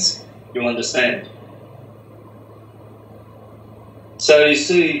means, you'll understand. So you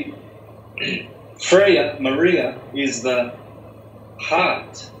see, Freya, Maria, is the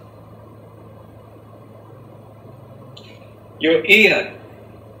heart. Your ear.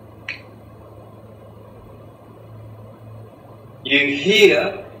 You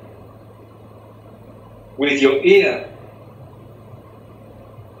hear with your ear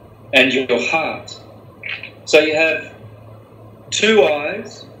and your heart. So you have two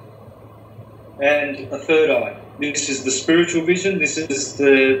eyes and a third eye. This is the spiritual vision. This is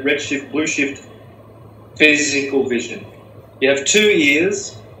the red shift, blue shift physical vision. You have two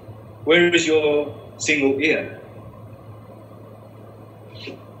ears. Where is your single ear?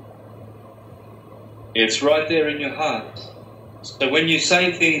 It's right there in your heart. So when you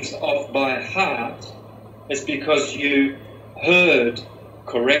say things off by heart, it's because you heard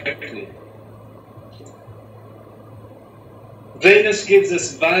correctly. Venus gives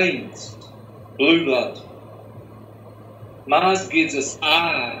us veins, blue blood. Mars gives us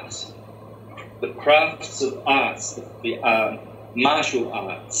art, the crafts of arts, the martial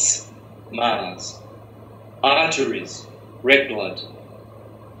arts, Mars. Arteries, red blood.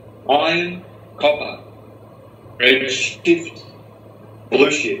 Iron, copper, red shift, blue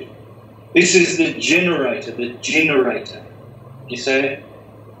shift. This is the generator, you see?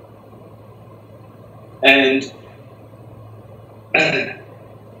 And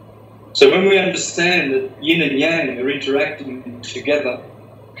so when we understand that yin and yang are interacting together,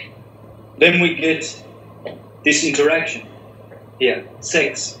 then we get this interaction here,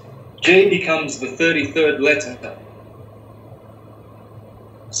 sex. G becomes the 33rd letter.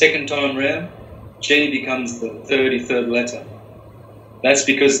 Second time round, G becomes the 33rd letter. That's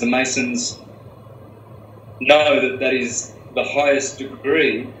because the Masons know that that is the highest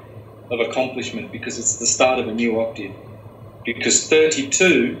degree of accomplishment, because it's the start of a new octave. Because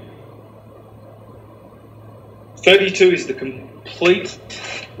 32 is the complete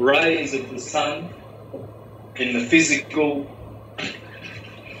rays of the sun in the physical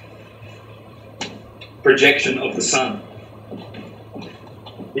projection of the sun.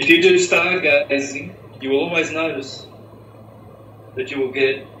 If you do stargazing, you will always notice that you will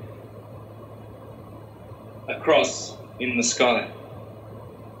get a cross in the sky.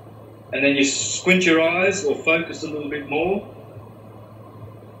 And then you squint your eyes or focus a little bit more,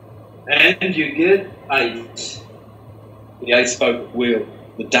 and you get 8. The 8-spoke wheel,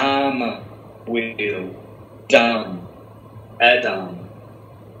 the Dharma wheel, Dham, Adam.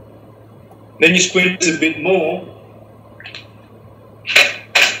 Then you squint a bit more,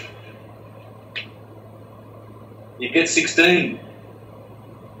 you get 16.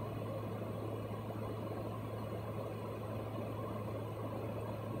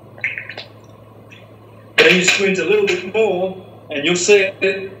 Then you squint a little bit more, and you'll see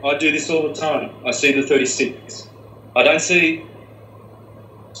it. I do this all the time. I see the 36. I don't see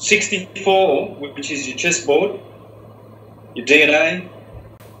 64, which is your chessboard, your DNA,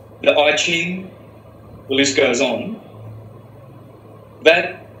 the I Ching, the list goes on.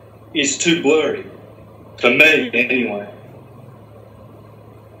 That is too blurry, for me anyway.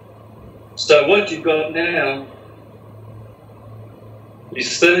 So what you've got now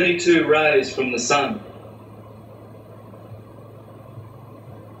is 32 rays from the sun.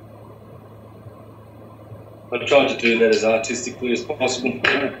 I tried to do that as artistically as possible.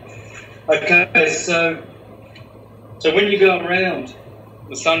 Okay, so when you go around,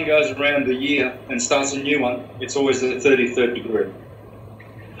 the sun goes around the year and starts a new one, it's always the 33rd degree.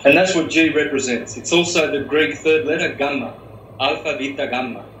 And that's what G represents. It's also the Greek third letter, gamma, alpha, beta,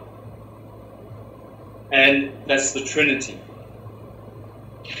 gamma. And that's the Trinity.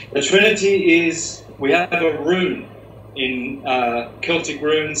 The Trinity is, we have a rune in Celtic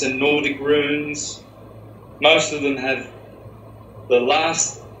runes and Nordic runes. Most of them have, the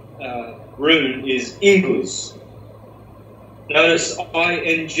last rune is Ingus. Notice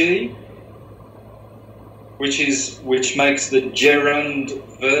ing, which makes the gerund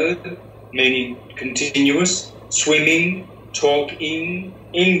verb, meaning continuous, swimming, talking,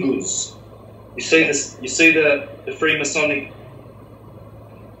 Ingus. You see this? You see the Freemasonic?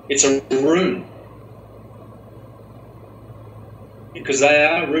 It's a rune, because they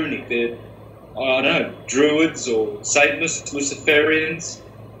are runic. They're, I don't know, Druids or Satanists, Luciferians.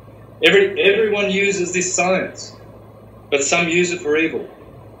 Everyone uses this science, but some use it for evil.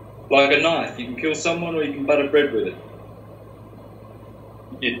 Like a knife, you can kill someone or you can butter bread with it.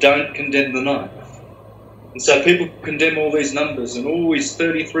 You don't condemn the knife. And so people condemn all these numbers and always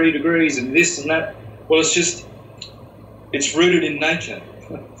 33 degrees and this and that. Well, it's rooted in nature.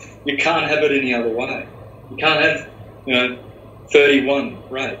 You can't have it any other way. You can't have, 31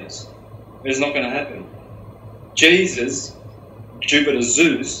 rays. It's not going to happen. Jesus, Jupiter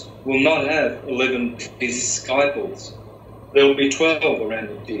Zeus, will not have 11 disciples. There will be 12 around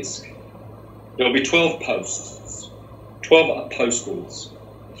the disc. There will be 12 posts, 12 apostles.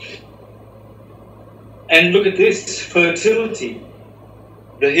 And look at this, fertility.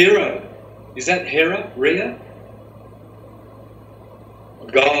 The hero. Is that Hera? Rhea?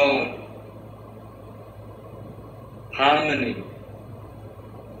 God. Harmony.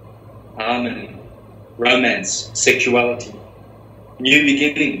 harmony, romance, sexuality, new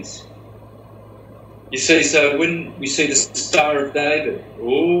beginnings. You see, so when we see the Star of David,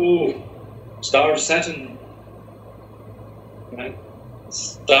 oh, Star of Saturn, right?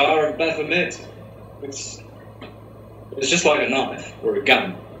 Star of Baphomet, it's just like a knife or a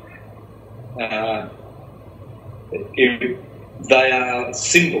gun. They are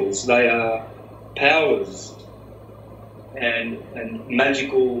symbols, they are powers and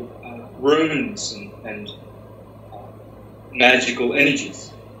magical runes and magical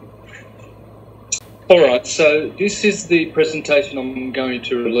energies. Alright, so this is the presentation I'm going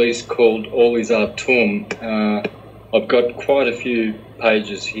to release called All Is Atum. I've got quite a few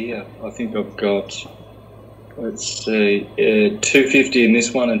pages here. I think I've got, let's see, 250 in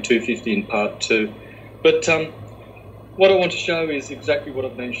this one and 250 in part 2. But what I want to show is exactly what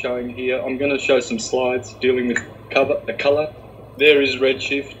I've been showing here. I'm going to show some slides dealing with the colour. There is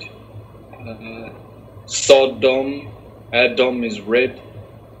redshift. Sodom, Adam is red.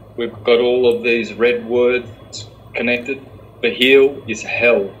 We've got all of these red words connected. The heel is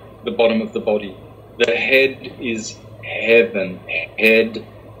hell, the bottom of the body. The head is heaven, head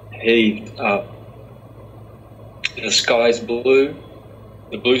heaved up. The sky is blue.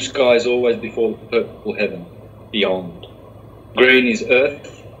 The blue sky is always before the purple heaven, beyond. Green is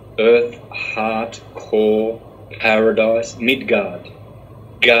earth, earth, heart, core, paradise, Midgard.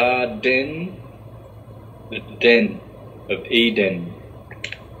 Garden, the den of Eden.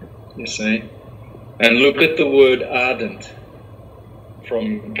 You see? And look at the word ardent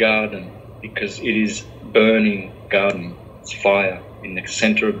from garden, because it is burning garden. It's fire in the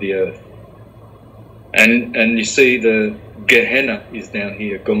center of the earth. And you see the Gehenna is down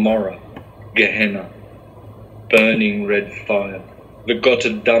here, Gomorrah, Gehenna, burning red fire. The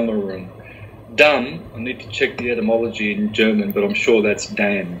Gotterdammerung. Dam, I need to check the etymology in German, but I'm sure that's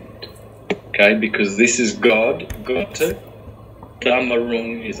damned. Okay, because this is God, Gotte.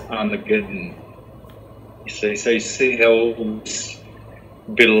 Dammerung is Armageddon. You see, so you see how all this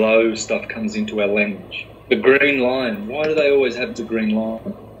below stuff comes into our language. The Green Lion. Why do they always have the Green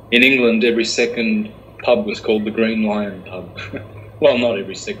Lion? In England, every second pub was called the Green Lion pub. Well, not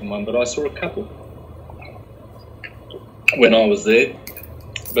every second one, but I saw a couple when I was there.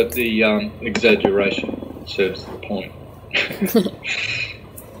 But the exaggeration serves the point.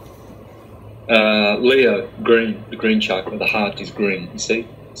 Leo, green, the green chakra, the heart is green, you see?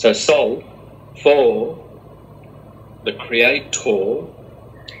 So Sol, for the creator,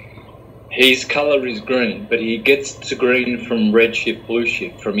 his colour is green, but he gets to green from redshift,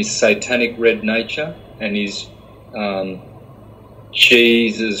 blueshift, from his satanic red nature and his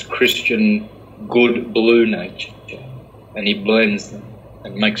Jesus Christian good blue nature, and he blends them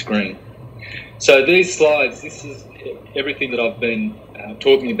and makes green. So these slides, this is everything that I've been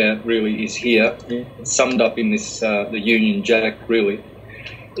talking about really is here, summed up in this, the Union Jack really.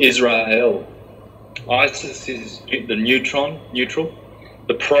 Israel. Isis is the neutral.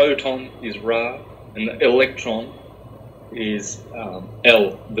 The proton is Ra, and the electron is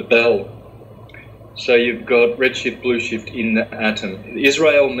L, the bell. So you've got redshift, blueshift in the atom.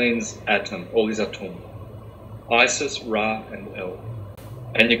 Israel means atom, all is atom. Isis, Ra, and L.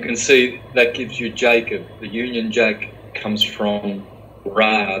 And you can see that gives you Jacob. The Union Jack comes from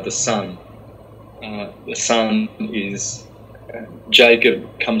Ra, the sun. The sun is,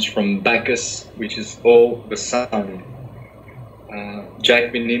 Jacob comes from Bacchus, which is all the sun.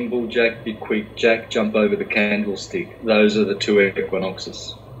 Jack be nimble, Jack be quick, Jack jump over the candlestick. Those are the two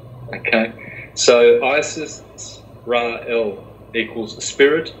equinoxes. Okay? So Isis, Ra, El equals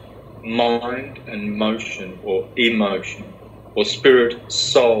spirit, mind, and motion, or emotion. Or spirit,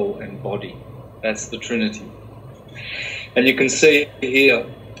 soul, and body. That's the Trinity. And you can see here,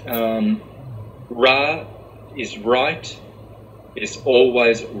 Ra is right, is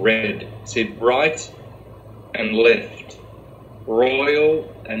always red. See, right and left,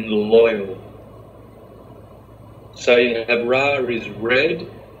 royal and loyal. So you have Ra is red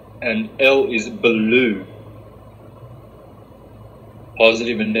and El is blue.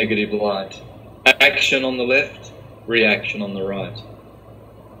 Positive and negative light. Action on the left, reaction on the right.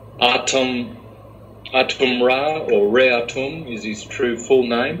 Atum Ra, or Re Atum, is his true full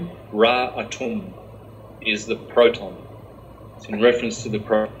name. Ra Atum is the proton. It's in reference to the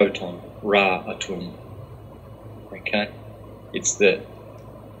proton. Ra Atum. Okay? It's the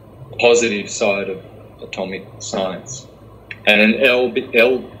positive side of atomic science. And then L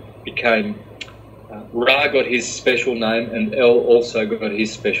became... Ra got his special name, and L also got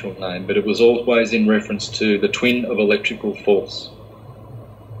his special name, but it was always in reference to the twin of electrical force,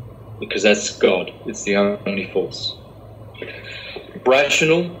 because that's God. It's the only force.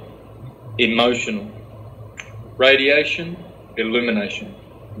 Rational, emotional. Radiation, illumination.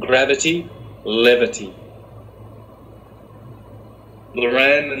 Gravity, levity. The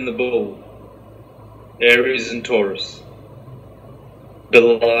ram and the bull, Aries and Taurus.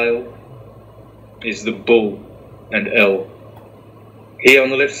 Belial is the bull and El. Here on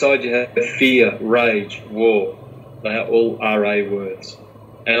the left side you have fear, rage, war. They are all RA words.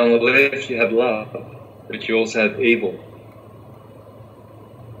 And on the left you have love, but you also have evil.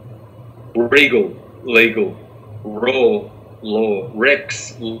 Regal, legal. Raw, law.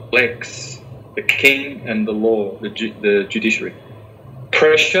 Rex, lex. The king and the law, the judiciary.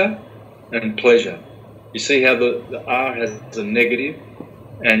 Pressure and pleasure. You see how the R has a negative,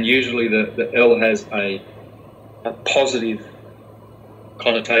 and usually the L has a positive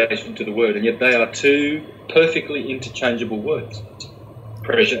connotation to the word, and yet they are two perfectly interchangeable words.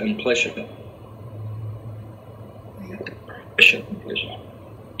 Pressure and pleasure. Pressure and pleasure.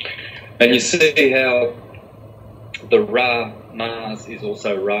 And you see how the Ra, Mars, is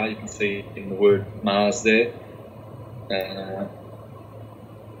also Ra. You can see in the word Mars there.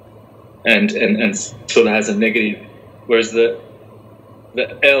 And sort of has a negative, whereas the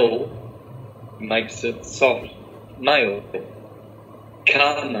L makes it soft, male.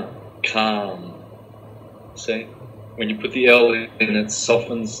 Karma, calm. See? When you put the L in, it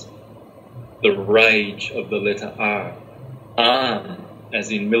softens the rage of the letter R. Arm,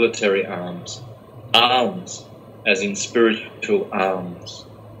 as in military arms. Arms, as in spiritual arms.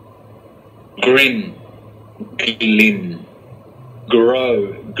 Grim, glim.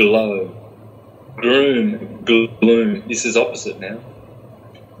 Grow, glow. Groom, gloom. This is opposite now.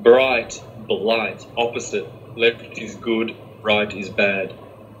 Bright, blight. Opposite. Left is good, right is bad.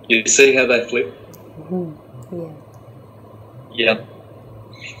 You see how they flip? Yeah. Yep.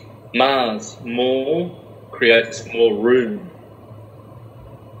 Mars, more, creates more room.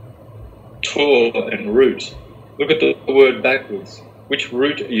 Tour and route. Look at the word backwards. Which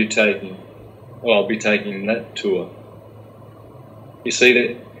route are you taking? Oh, I'll be taking that tour. You see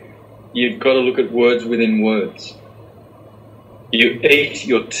that you've got to look at words within words. You eat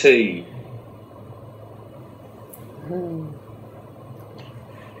your tea.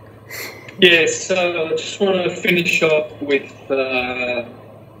 Yeah, so I just want to finish off with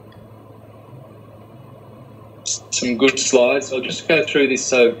some good slides. I'll just go through this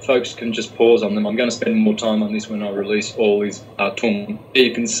so folks can just pause on them. I'm going to spend more time on this when I release all these Atum.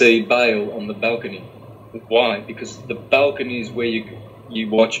 You can see Baal on the balcony. Why? Because the balcony is where you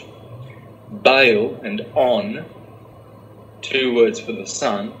watch Baal and On, two words for the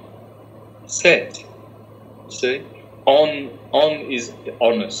sun, set. See? On is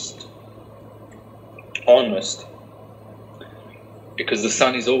honest. Honest. Because the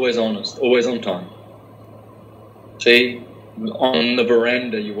sun is always honest, always on time. See? On the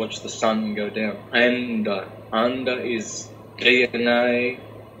veranda you watch the sun go down. Anda is DNA,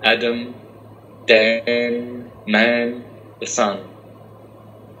 Adam, Dan, man, the sun.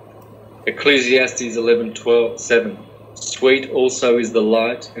 Ecclesiastes 11:7. Sweet also is the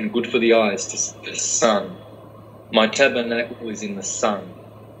light and good for the eyes to see the sun. My tabernacle is in the sun.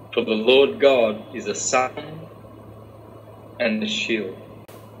 For the Lord God is a sun and a shield.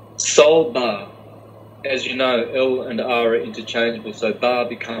 Sol Bar. As you know, L and R are interchangeable, so bar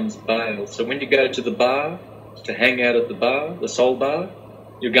becomes Baal. So when you go to the bar, to hang out at the bar, the Sol Bar,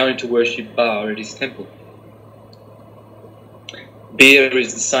 you're going to worship Bar at his temple. Beer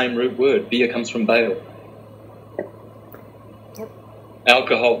is the same root word. Beer comes from Baal. Yep.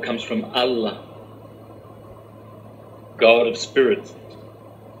 Alcohol comes from Allah, God of spirits,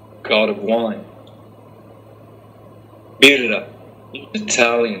 God of wine. Birra,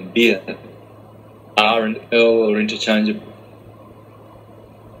 Italian, beer. R and L are interchangeable.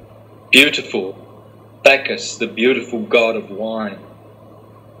 Beautiful, Bacchus, the beautiful god of wine.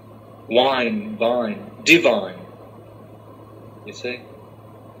 Wine, vine, divine. You see?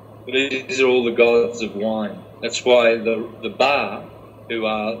 These are all the gods of wine. That's why the Bar, who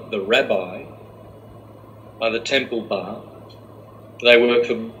are the rabbi, are the temple Bar. They work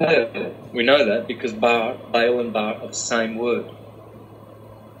for Baal. We know that because Baal and Bar are the same word.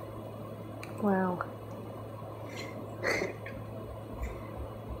 Wow.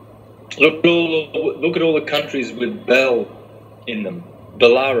 Look at all the countries with Bel in them.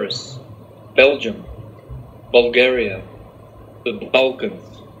 Belarus, Belgium, Bulgaria, the Balkans,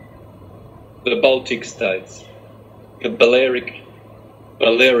 the Baltic states, the Balearic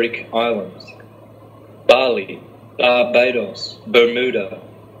Islands, Bali, Barbados, Bermuda,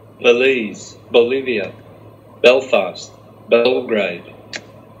 Belize, Bolivia, Belfast, Belgrade,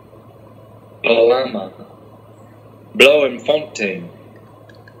 Balama, Bloemfontein,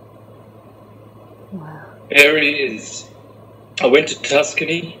 There it is. I went to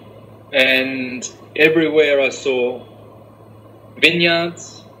Tuscany, and everywhere I saw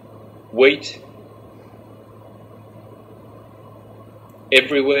vineyards, wheat,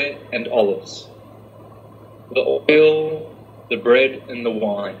 everywhere, and olives. The oil, the bread, and the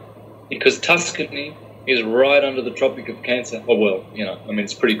wine. Because Tuscany is right under the Tropic of Cancer. Oh, well, you know, I mean,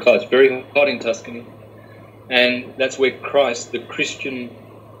 it's pretty close. Very hot in Tuscany. And that's where Christ, the Christian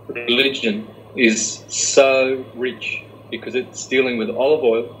religion, is so rich, because it's dealing with olive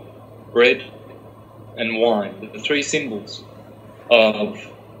oil, bread, and wine, the three symbols of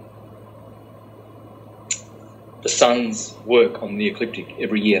the sun's work on the ecliptic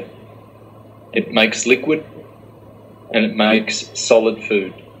every year. It makes liquid and it makes solid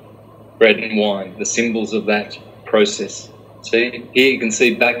food, bread and wine, the symbols of that process. See, here you can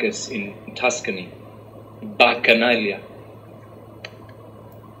see Bacchus in Tuscany, Bacchanalia.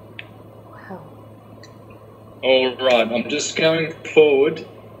 Wow. All right, I'm just going forward.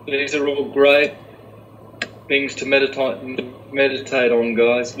 These are all great things to meditate on,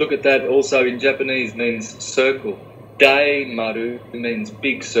 guys. Look at that. Also in Japanese means circle. Dai maru means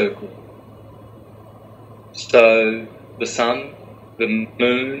big circle. So the sun, the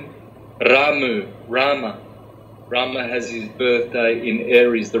moon, Rama has his birthday in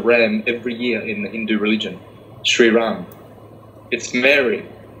Aries, the ram, every year in the Hindu religion. Sri Ram. It's Mary.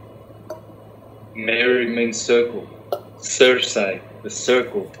 Mary means circle. Circe, the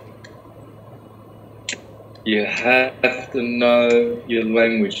circle. You have to know your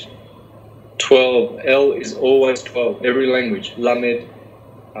language. 12. L is always 12. Every language. Lamed,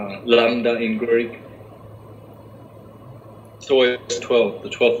 lambda in Greek. It's always 12, the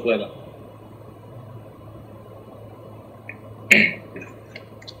 12th letter.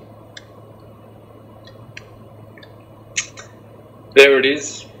 There it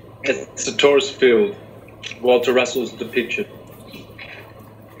is. It's a Taurus field. Walter Russell's depiction.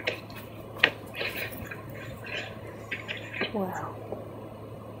 Wow.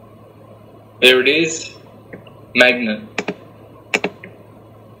 There it is. Magnet.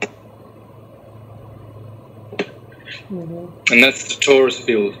 And that's the Taurus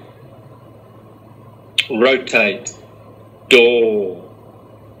field. Rotate. Door.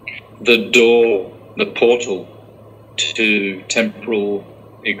 The door. The portal to temporal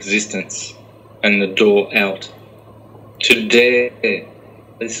existence. And the door out. To dare.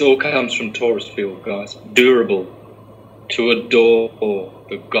 This all comes from Taurus field, guys. Durable. To adore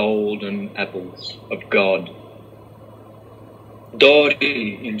the golden apples of God.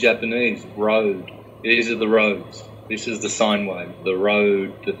 Dori in Japanese, road. These are the roads. This is the sine wave, the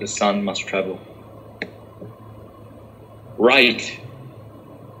road that the sun must travel. Rate.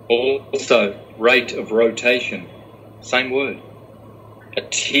 Also, rate of rotation. Same word. A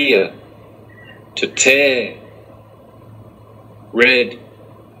tear. To tear. Red.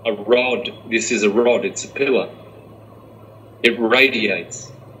 A rod. This is a rod. It's a pillar. It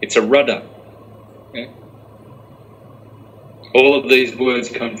radiates. It's a rudder. Yeah? All of these words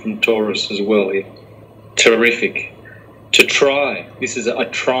come from Taurus as well here. Terrific. To try. This is a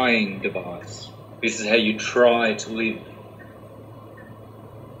trying device. This is how you try to live.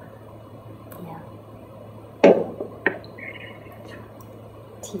 Yeah.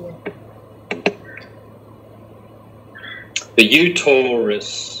 Tear. The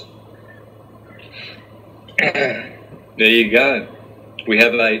Taurus. There you go. We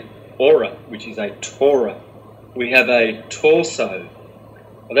have a aura, which is a Torah. We have a torso.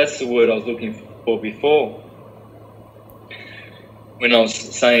 Well, that's the word I was looking for before. When I was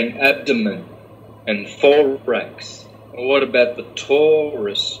saying abdomen and thorax. Well, what about the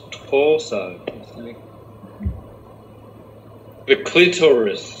Taurus torso? The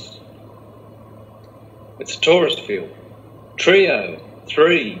clitoris. It's a Taurus field. Trio,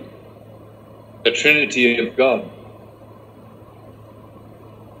 three. The Trinity of God.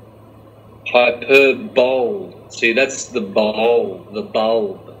 Hyperbole. See, that's the bowl, the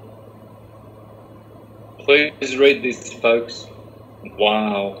bulb. Please read this, folks.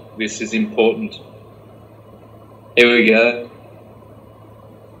 Wow, this is important. Here we go.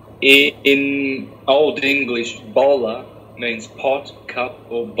 In Old English, bowler means pot, cup,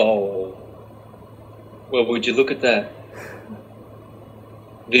 or bowl. Well, would you look at that?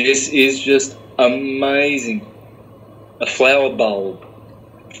 This is just amazing. A flower bulb.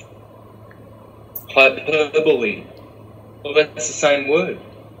 Hyperbole. Well, that's the same word.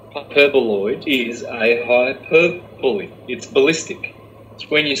 Hyperboloid is a hyperbole. It's ballistic. It's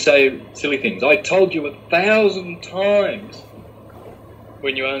when you say silly things. I told you 1,000 times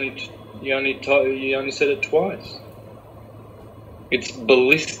when you only said it twice. It's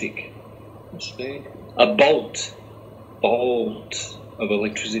ballistic. See? A bolt of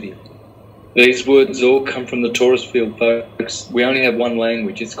electricity. These words all come from the torus field, folks. We only have one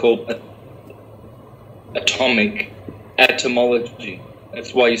language. It's called atomology.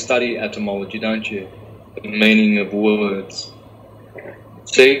 That's why you study etymology, don't you? The meaning of words.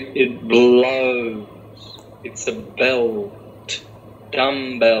 See, it blows. It's a belt,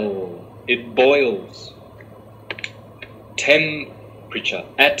 dumbbell. It boils. Temperature,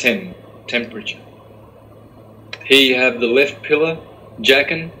 atom, temperature. Here you have the left pillar,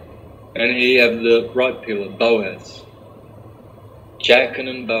 Jachin, and here you have the right pillar, Boaz. Jachin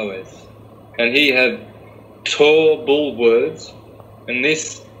and Boaz. And here you have Tor bull words, and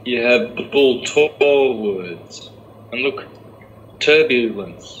this you have bull Tor words. And look,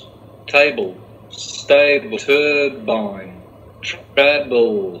 turbulence, table, stable, turbine,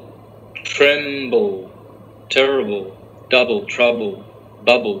 treble, tremble, terrible, double, trouble,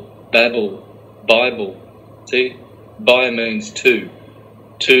 bubble, babble, Bible. See, bi means two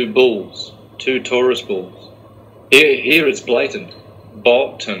bulls, two Taurus bulls. Here it's blatant,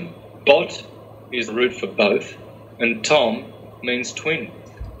 bottom. Bot is the root for both, and tom means twin.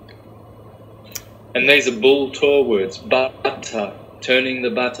 And these are bull Tor words. Butter, turning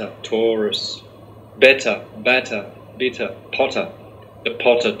the butter, Taurus. Better, batter, bitter, potter. The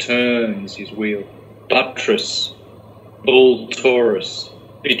potter turns his wheel. Buttress, bull Taurus.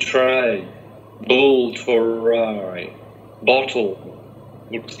 Betray, bull Tauri. Bottle,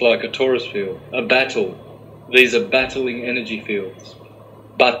 looks like a Taurus field. A battle, these are battling energy fields.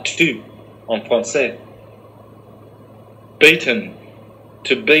 Battu, en français. Beaten,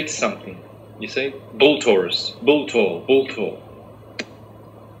 to beat something. You see? Bull Taurus, bull Tor, bull Tor.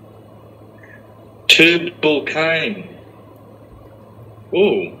 Tubal Cain.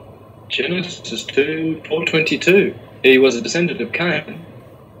 Oh, Genesis 2:4-22. He was a descendant of Cain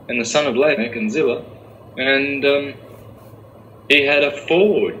and the son of Lamech and Zillah, and he had a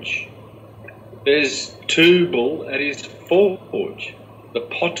forge. There's Tubal at his forge, the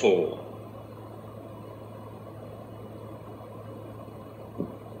potter.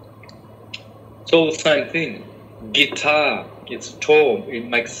 It's all the same thing. Guitar, it's Tor, it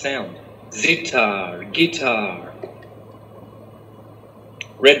makes sound. Zitar, guitar.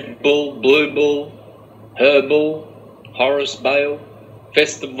 Red Bull, Blue Bull, Herbal, Horus Baal,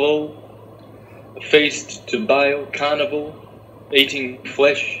 Festival, Feast to Baal, Carnival, eating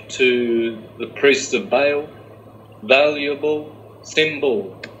flesh to the priests of Baal, Valuable,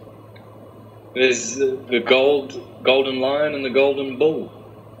 Symbol. There's the golden lion and the golden bull.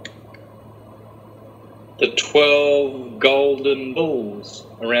 The 12 golden bulls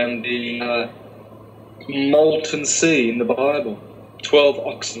around the molten sea in the Bible. 12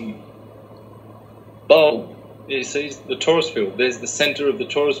 oxen. Bulb, you see the Taurus field. There's the center of the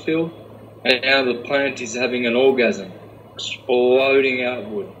Taurus field, and now the plant is having an orgasm, exploding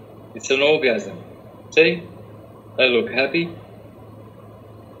outward. It's an orgasm. See? They look happy.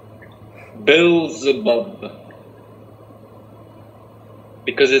 Beelzebub.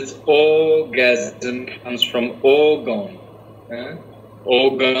 Because its orgasm comes from orgon.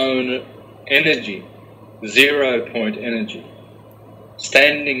 Orgon energy. 0 point energy.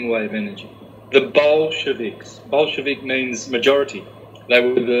 Standing wave energy. The Bolsheviks. Bolshevik means majority. They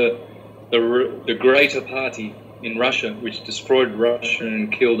were the greater party in Russia, which destroyed Russia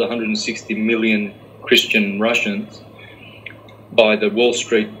and killed 160 million Christian Russians by the Wall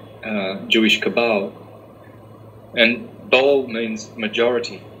Street Jewish cabal. And Bol means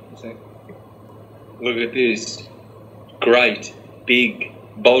majority. See? Look at this. Great, big,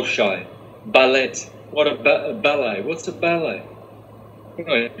 Bolshoi, ballet. What a ballet? What's a ballet?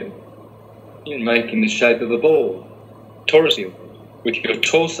 You're making the shape of a ball. Taurus with your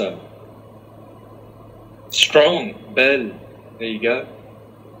torso. Strong, bel. There you go.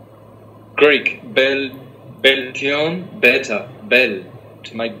 Greek, beltion, better, bel,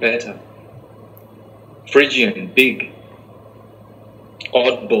 to make better. Phrygian, big.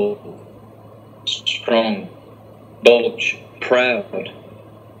 Oddball, strong. Bulge, proud.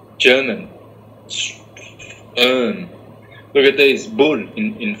 German, firm. Look at these, bull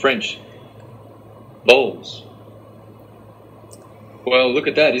in French. Bulls. Well, look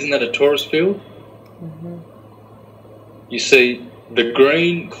at that. Isn't that a Taurus field? Mm-hmm. You see, the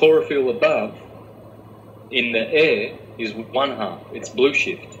green chlorophyll above in the air is 1/2. It's blue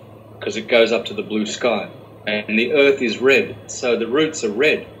shift because it goes up to the blue sky. And the earth is red, so the roots are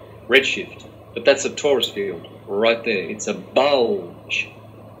red shift. But that's a Taurus field right there. It's a bulge.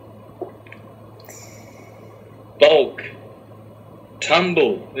 Bulk.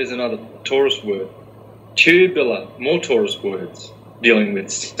 Tumble, there's another Taurus word. Tubular, more Taurus words dealing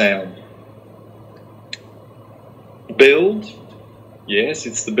with sound. Build, yes,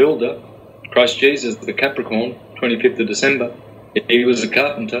 it's the builder. Christ Jesus, the Capricorn, 25th of December. He was a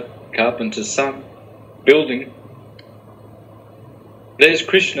carpenter, carpenter's son, building. There's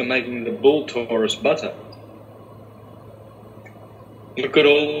Krishna making the bull Taurus butter. Look at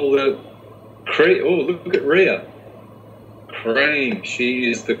all the cream. Oh, look at Rhea. Cream. She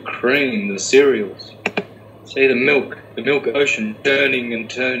is the cream, the cereals. See the milk ocean turning and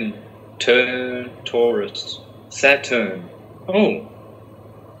turning. Turn, Taurus. Saturn. Oh,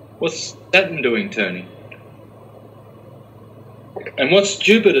 what's Saturn doing turning? And what's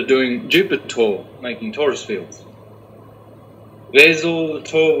Jupiter doing? Jupiter making Taurus fields. There's all the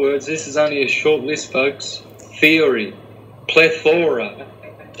Taur words. This is only a short list, folks. Theory, plethora,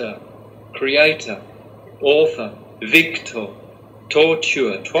 creator, author, victor,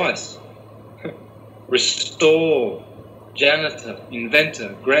 torture, twice, restore, janitor,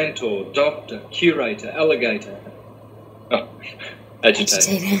 inventor, grantor, doctor, curator, alligator. Oh,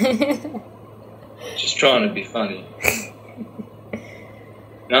 agitated. Just trying to be funny.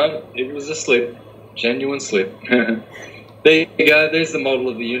 No, it was a slip. Genuine slip. There you go, there's the model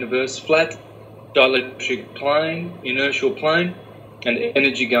of the universe. Flat, dielectric plane, inertial plane, and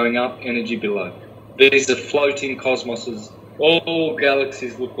energy going up, energy below. These are floating cosmoses. All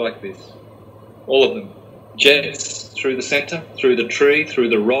galaxies look like this. All of them. Jets through the centre, through the tree, through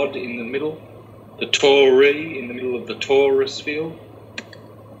the rod in the middle, the Tauri in the middle of the Taurus field.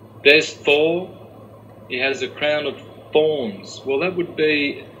 There's Thor. He has a crown of thorns. Well, that would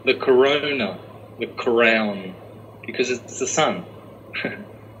be the corona, the crown, because it's the sun.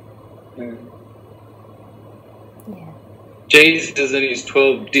 Yeah. Jesus and his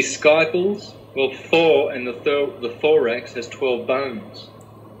 12 disciples. Well, Thor and the thorax has 12 bones.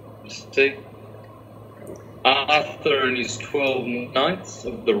 See? Arthur and his 12 knights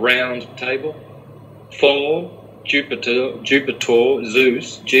of the round table. Thor, Jupiter,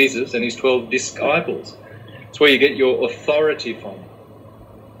 Zeus, Jesus and his 12 disciples. That's where you get your authority from.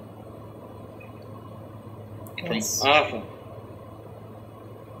 Yes. From Arthur.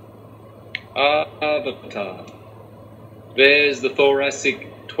 Avatar. There's the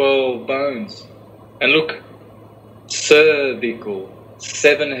thoracic 12 bones. And look, cervical,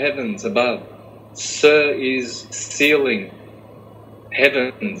 7 heavens above. Cer is ceiling,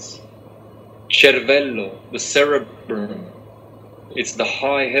 heavens. Cervello, the cerebrum. It's the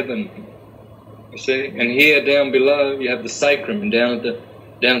high heaven. You see? And here down below you have the sacrum, and down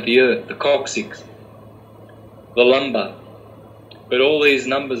at the earth, the coccyx, the lumbar. But all these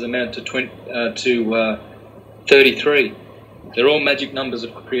numbers amount to 33. They're all magic numbers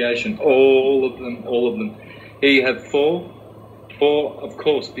of creation. All of them. Here you have 4. 4, of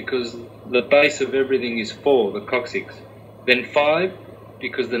course, because the base of everything is 4, the coccyx. Then 5,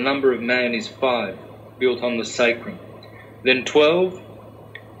 because the number of man is 5, built on the sacrum. Then 12,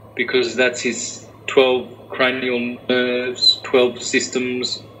 because that's his 12 cranial nerves, 12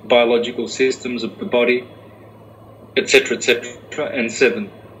 systems, biological systems of the body, etc., etc., and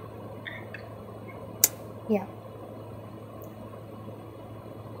 7. Yeah.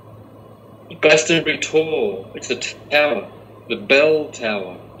 Glastonbury Tor, it's a tower, the bell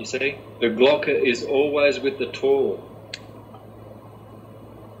tower, you see? The Glocke is always with the Tor.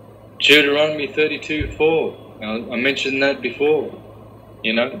 Deuteronomy 32:4. Now, I mentioned that before.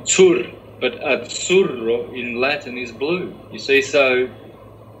 You know, Zur, but azzurro in Latin is blue. You see, so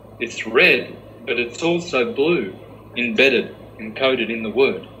it's red, but it's also blue, embedded, encoded in the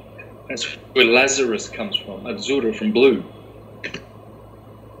word. That's where Lazarus comes from, azzurro from blue.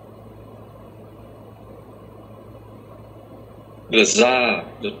 The Tsar,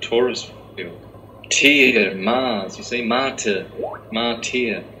 the Taurus field. Tyr, Mars, you see, martyr,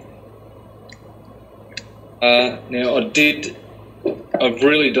 martyr. Now, I've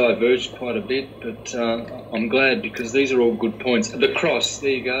really diverged quite a bit, but I'm glad because these are all good points. The cross,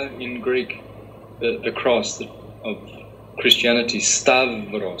 there you go, in Greek, the cross of Christianity,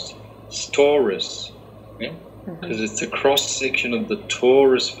 Stavros, Taurus, yeah? Because it's a cross-section of the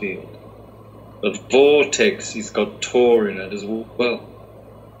Taurus field. The vortex has got Tor in it as well,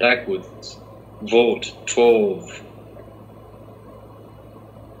 backwards, Vort, 12.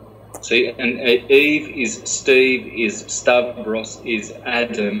 See, and Eve is Steve, is Stavros, is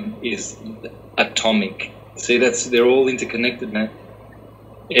Adam, is atomic. See, they're all interconnected, man.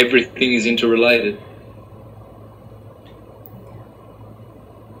 Everything is interrelated.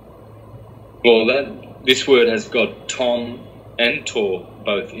 Well, this word has got Tom and Tor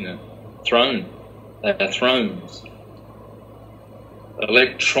both in it. Throne, they are thrones.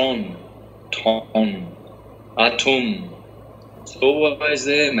 Electron, ton, atom. It's always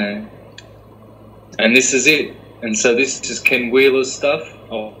there, man. And this is it. And so this is Ken Wheeler's stuff.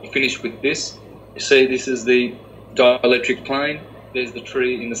 I'll finish with this. You see, this is the dielectric plane. There's the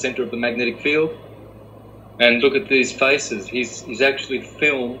tree in the center of the magnetic field. And look at these faces. He's actually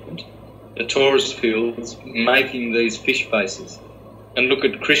filmed the torus fields making these fish faces. And look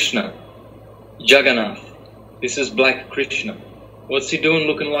at Krishna, Jagannath. This is Black Krishna. What's he doing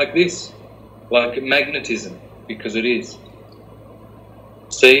looking like this? Like magnetism, because it is.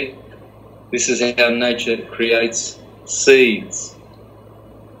 See? This is how nature creates seeds.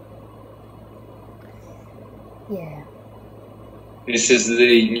 Yeah. This is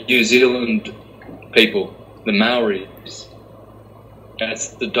the New Zealand people, the Maoris. That's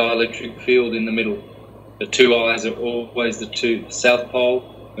the dielectric field in the middle. The two eyes are always the two, South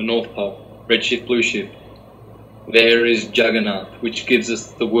Pole and North Pole, red shift, blue shift. There is Jagannath, which gives us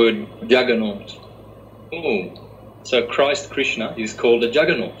the word juggernaut. Oh, so Christ Krishna is called a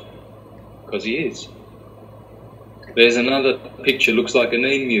juggernaut, because he is. There's another picture, looks like an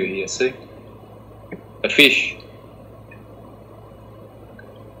emu here, see? A fish.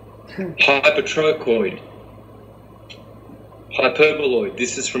 Hypertrochoid. Hyperboloid.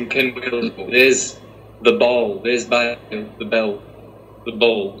 This is from Ken Wheeler's book. There's the bowl. There's the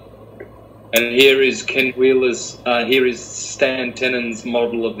bowl. And here is Ken Wheeler's, here is Stan Tennant's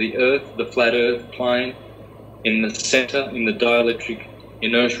model of the Earth, the flat Earth plane, in the center, in the dielectric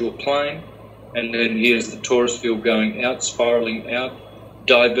inertial plane. And then here's the torus field going out, spiraling out,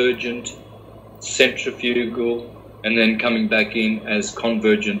 divergent, centrifugal, and then coming back in as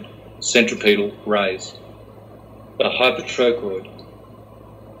convergent centripetal rays. The hypertrochoid.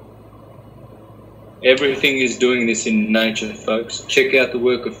 Everything is doing this in nature, folks. Check out the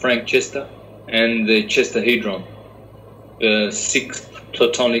work of Frank Chester and the Chesterhedron, the sixth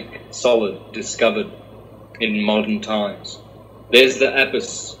platonic solid discovered in modern times. There's the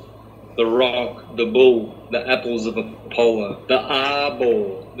apis, the rock, the bull, the apples of Apollo, the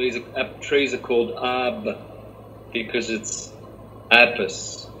arbor. These trees are called arb because it's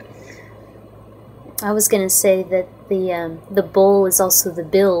apis. I was going to say that the bull is also the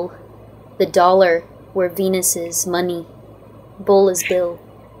bill, the dollar, where Venus is money. Bull is bill.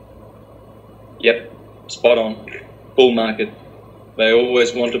 Yep, spot on. Bull market. They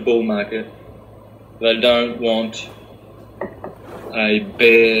always want a bull market. They don't want a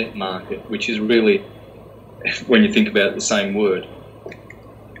bear market, which is really, when you think about it, the same word.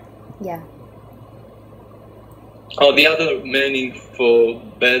 Yeah. Oh, the other meaning for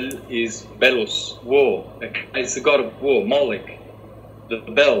Bel is Belus, war. Okay, it's the god of war, Molech. The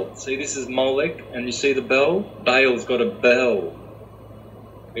bell. See, this is Molech, and you see the bell? Baal's got a bell.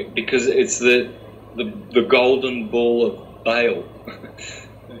 Because it's the golden bull of Baal.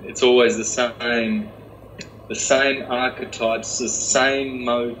 It's always the same archetypes, the same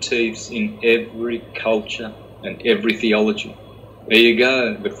motifs in every culture and every theology. There you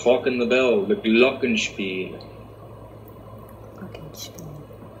go, the clock and the bell, the glockenspiel.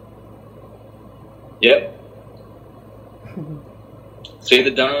 Yep. See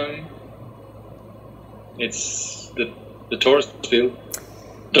the dome? It's the torus field.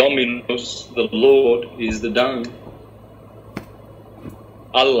 Dominus, the Lord, is the dome.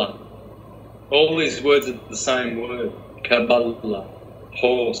 Allah. All these words are the same word. Kabbalah,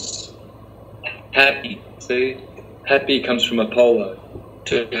 horse, happy. See? Happy comes from Apollo.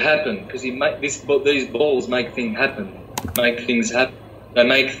 To happen, because these balls make things happen. Make things happen. They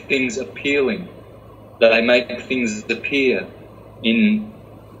make things appealing. They make things appear in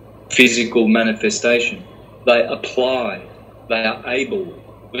physical manifestation. They apply. They are able.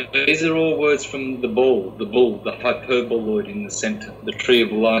 These are all words from the bull, the hyperboloid in the center, the tree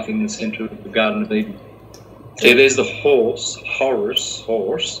of life in the center of the Garden of Eden. See, there's the horse,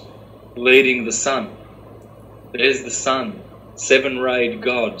 leading the sun. There's the sun, seven-rayed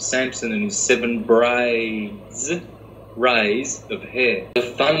God, Samson and his seven rays of hair. The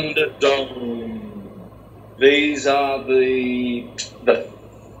thunderdome. These are the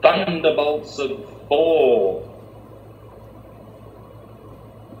thunderbolts of Thor.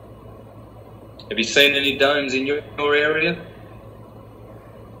 Have you seen any domes in your area?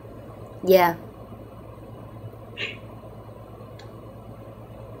 Yeah.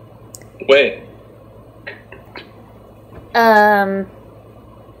 Where? At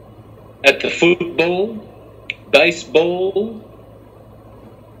the football, baseball,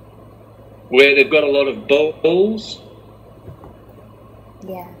 where they've got a lot of balls.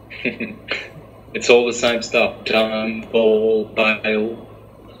 Yeah. It's all the same stuff. Dome, ball, bail.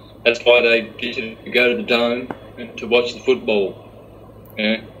 That's why they get you to go to the dome and to watch the football.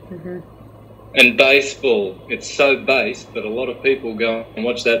 Yeah. Mm-hmm. And baseball. It's so base, but a lot of people go and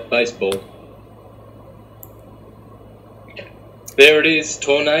watch that baseball. There it is,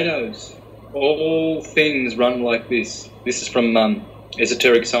 tornadoes. All things run like this. This is from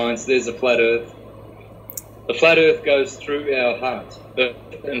esoteric science. There's the flat earth. The flat earth goes through our heart. Earth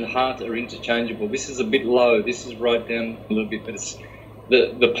and heart are interchangeable. This is a bit low. This is right down a little bit, but it's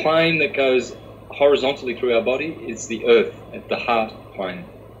the plane that goes horizontally through our body is the earth at the heart plane.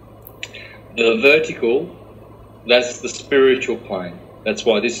 The vertical, that's the spiritual plane. That's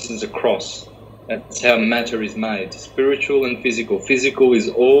why this is a cross. That's how matter is made, spiritual and physical. Physical is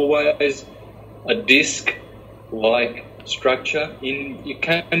always a disc-like structure. It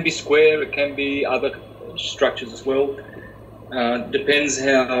can be square, it can be other structures as well. Depends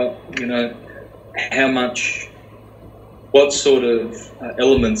how, how much, what sort of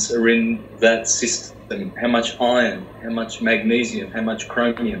elements are in that system, how much iron, how much magnesium, how much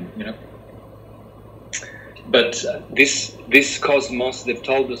chromium, But this cosmos, they've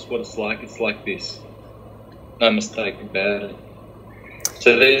told us what it's like this. No mistake about it.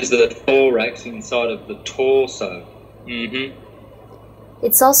 So there's the thorax inside of the torso. Mm-hmm.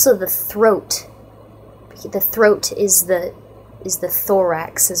 It's also the throat. The throat is the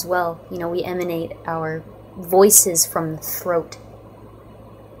thorax as well. We emanate our voices from the throat.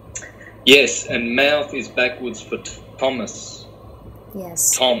 Yes, and mouth is backwards for Thomas.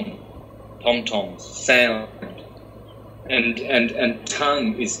 Yes. Tom-toms, sound. And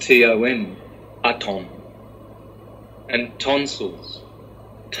tongue is T-O-M, atom. And tonsils,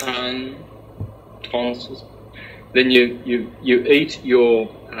 tongue, tonsils. Then you eat your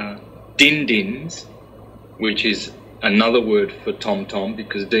din-dins, which is another word for tom-tom,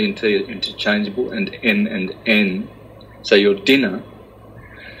 because D and T are interchangeable, and N and N. So your dinner,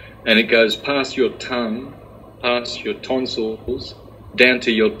 and it goes past your tongue, past your tonsils, down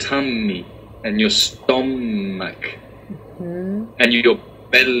to your tummy and your stomach and your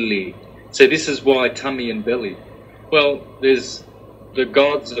belly. So this is why tummy and belly. Well, there's the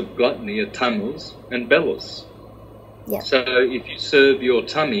gods of gluttony are Tammuz and Belus. Yeah. So if you serve your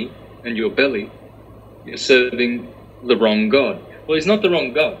tummy and your belly, you're serving the wrong god. Well, it's not the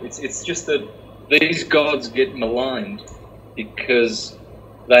wrong god. It's just that these gods get maligned because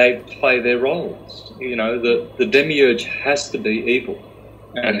they play their roles. The demiurge has to be evil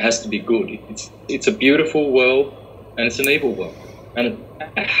and has to be good. It's a beautiful world and it's an evil world. And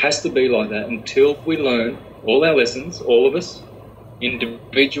it has to be like that until we learn all our lessons, all of us,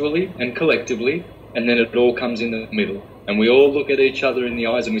 individually and collectively, and then it all comes in the middle. And we all look at each other in the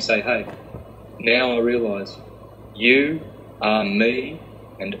eyes and we say, hey, now I realise you are me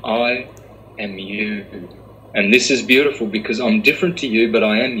and I am you. And this is beautiful because I'm different to you, but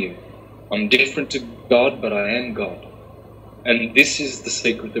I am you. I'm different to God, but I am God. And this is the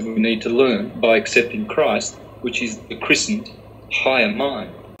secret that we need to learn by accepting Christ, which is the christened higher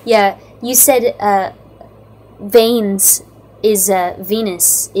mind. Yeah, you said veins is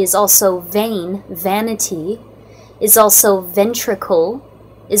Venus, is also vain, vanity, is also ventricle,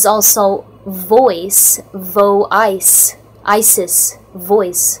 is also voice, Isis,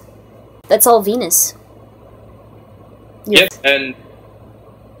 voice. That's all Venus. Yes.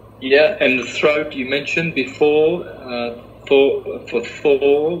 Yep, and the throat you mentioned before, for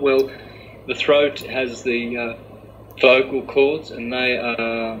Thor, well, the throat has the vocal cords, and they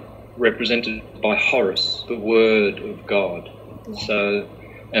are represented by Horus, the word of God. So,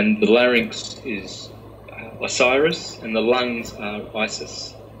 and the larynx is Osiris, and the lungs are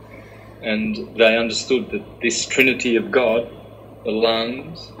Isis. And they understood that this trinity of God, the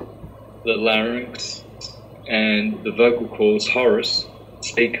lungs, the larynx, and the vocal cords, Horus,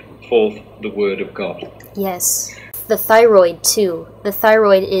 speak forth the word of God. Yes. The thyroid, too. The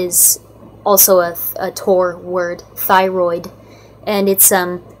thyroid is also a Tor word, thyroid. And it's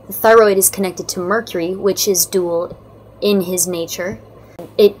the thyroid is connected to Mercury, which is dual in his nature.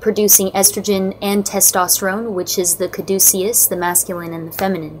 It producing estrogen and testosterone, which is the caduceus, the masculine and the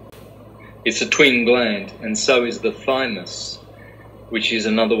feminine. It's a twin gland, and so is the thymus, which is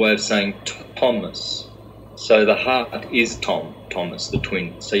another way of saying Thomas. So the heart is Thomas, the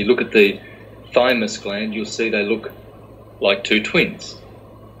twin. So you look at the thymus gland, you'll see they look like two twins.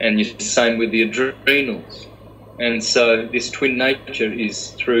 And the same with the adrenals. And so this twin nature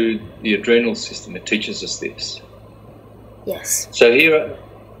is through the adrenal system. It teaches us this. Yes. So here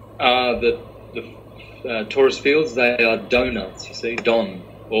are the torus fields. They are donuts, you see, don.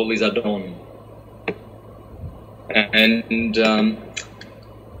 All these are don. And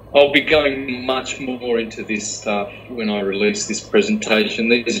I'll be going much more into this stuff when I release this presentation.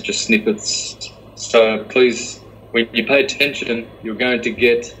 These are just snippets. So please, when you pay attention, you're going to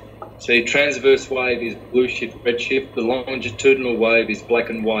get, see, transverse wave is blue shift, red shift. The longitudinal wave is black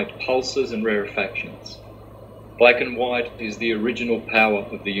and white pulses and rarefactions. Black and white is the original power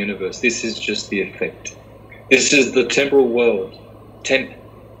of the universe. This is just the effect. This is the temporal world. Temp,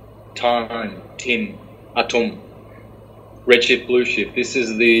 time, tin, atom, redshift, blue shift. This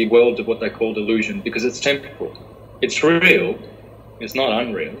is the world of what they call delusion, because it's temporal. It's real. It's not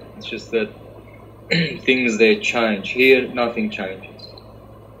unreal. It's just that things there change. Here, nothing changes.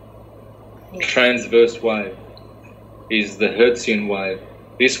 Transverse wave is the Hertzian wave.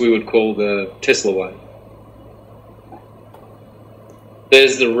 This we would call the Tesla wave.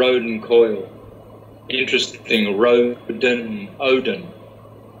 There's the Rodin coil. Interesting, Rodin, Odin.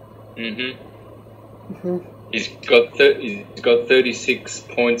 He's got 36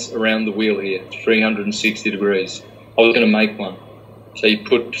 points around the wheel here, 360 degrees. I was going to make one. So you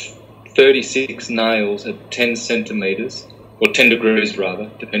put 36 nails at 10 centimeters, or 10 degrees rather,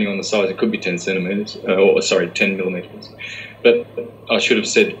 depending on the size. It could be 10 centimeters, or sorry, 10 millimeters. But I should have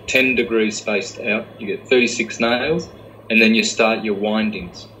said 10 degrees spaced out. You get 36 nails, and then you start your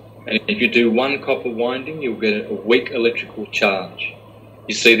windings. And if you do one copper winding, you'll get a weak electrical charge.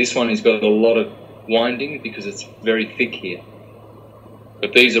 You see, this one has got a lot of winding because it's very thick here.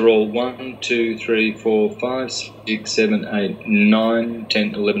 But these are all 1, 2, 3, 4, 5, 6, 7, 8, 9,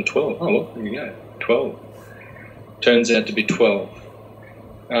 10, 11, 12. Oh, well, there you go, 12. Turns out to be 12.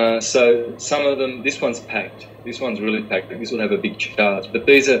 So some of them, this one's packed. This one's really packed. This will have a big charge. But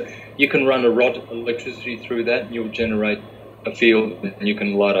these are, you can run a rod of electricity through that and you'll generate a field and you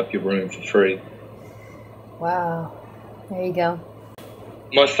can light up your room for free. Wow. There you go.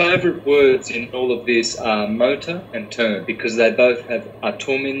 My favourite words in all of this are motor and turn, because they both have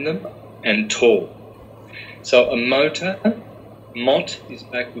atom in them and tor. So a motor, mot is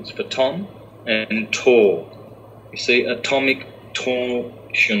backwards for Tom, and tor. You see, atomic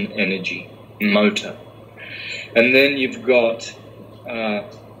torsion energy, motor. And then you've got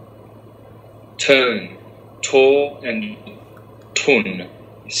turn, tor and tun.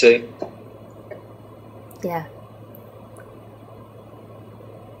 You see? Yeah.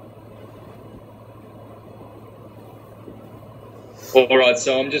 All right,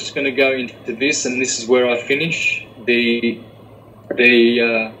 so I'm just going to go into this, and this is where I finish. The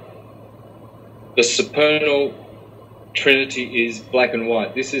supernal trinity is black and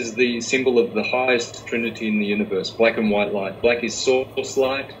white. This is the symbol of the highest trinity in the universe, black and white light. Black is source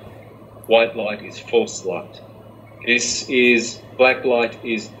light, white light is force light. This is, black light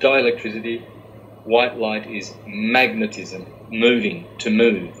is dielectricity, white light is magnetism, moving, to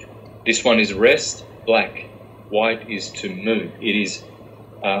move. This one is rest, black. White is to move. It is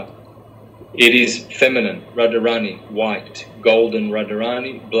feminine, Radharani, white, golden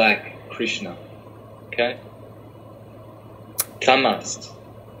Radharani, black, Krishna. Okay? Tamas.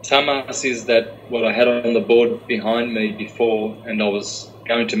 Tamas is that, what I had on the board behind me before, and I was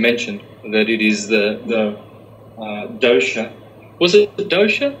going to mention that it is the dosha. Was it the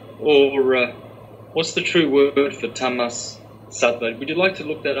dosha? Or what's the true word for tamas? Sattva. Would you like to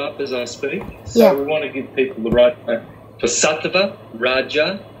look that up as I speak? So yeah. We want to give people the right for sattva,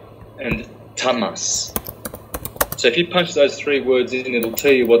 raja, and tamas. So if you punch those three words in, it'll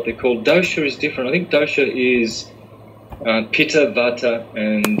tell you what they're called. Dosha is different. I think dosha is pitta, vata,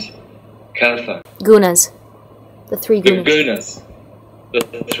 and kapha. Gunas. The three gunas. The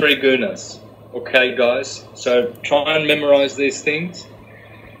three gunas. Okay, guys. So try and memorize these things.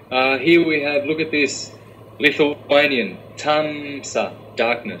 Here we have, look at this. Lithuanian, tamsa,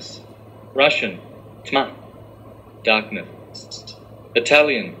 darkness. Russian, tma, darkness.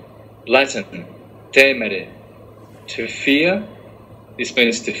 Italian, Latin, temere, to fear. This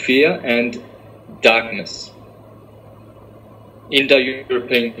means to fear and darkness.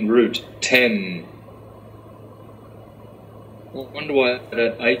 Indo-European root, tem. I wonder why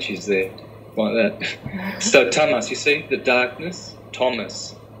that H is there, like that. So tamas, you see, the darkness,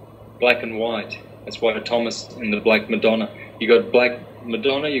 Thomas, black and white. That's why Thomas and the black Madonna. You got black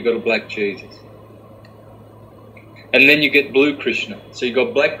Madonna, you got a black Jesus. And then you get blue Krishna. So you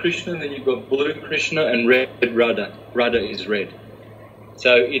got black Krishna, and then you got blue Krishna and red Radha. Radha is red.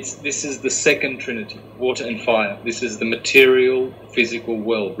 So this is the second trinity, water and fire. This is the material, physical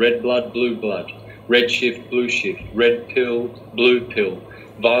world. Red blood, blue blood. Red shift, blue shift. Red pill, blue pill.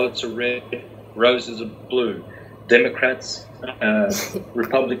 Violets are red, roses are blue. Democrats,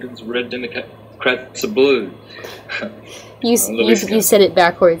 Republicans, red Democrats are blue. You said it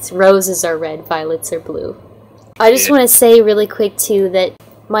backwards. Roses are red, violets are blue. I just want to say really quick, too, that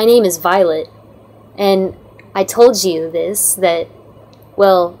my name is Violet. And I told you this, that,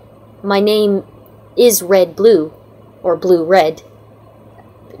 well, my name is red-blue, or blue-red.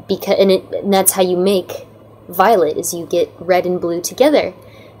 And that's how you make Violet, is you get red and blue together.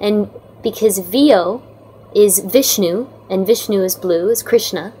 And because Vio is Vishnu, and Vishnu is blue, is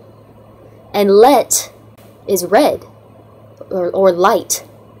Krishna, and Let is red, or light,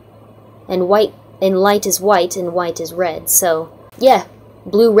 and white, and light is white, and white is red. So, yeah,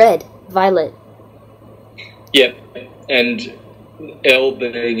 blue, red, violet. Yep, and L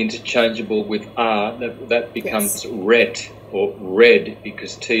being interchangeable with R, that becomes ret, or red,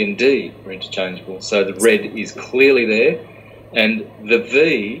 because T and D are interchangeable. So the red is clearly there, and the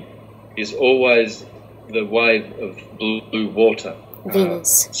V is always the wave of blue water.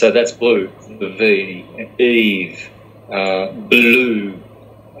 Venus. So that's blue, the V. Eve, blue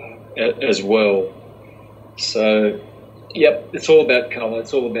as well. So, yep, it's all about colour.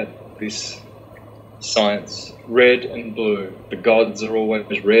 It's all about this science. Red and blue. The gods are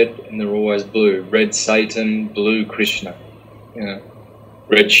always red and they're always blue. Red Satan, blue Krishna. You know,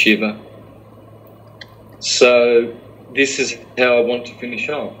 red Shiva. So this is how I want to finish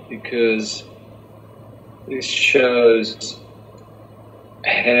off, because this shows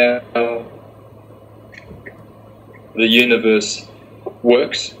how the universe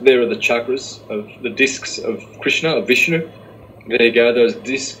works. There are the chakras of the discs of Krishna, of Vishnu. There you go,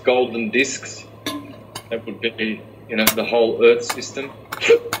 those golden discs. That would be, you know, the whole Earth system.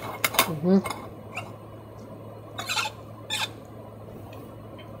 Mm-hmm.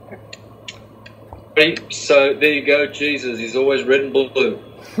 So there you go, Jesus is always red and blue.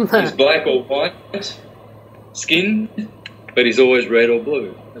 He's black or white skin, but he's always red or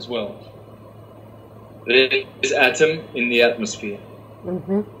blue as well. There's atom in the atmosphere.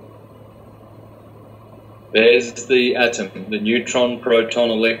 Mm-hmm. There's the atom, the neutron, proton,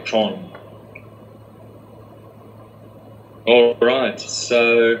 electron. All right,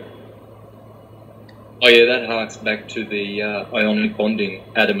 so, oh yeah, that harks back to the ionic bonding,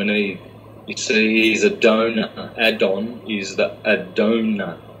 Adam and Eve. You see, he's a donor. Adon is the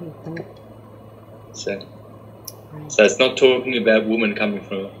Adona. Mm-hmm. So it's not talking about woman coming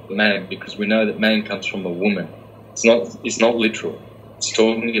from a man, because we know that man comes from a woman. It's not literal. It's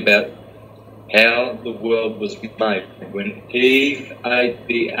talking about how the world was made. When Eve ate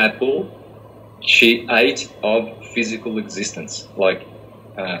the apple, she ate of physical existence. Like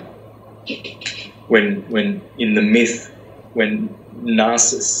when in the myth, when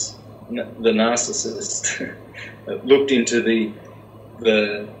Narcissus, the narcissist, looked into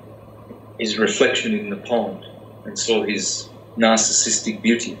his reflection in the pond and saw his narcissistic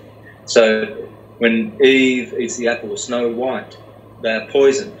beauty. So when Eve eats the apple of Snow White, they are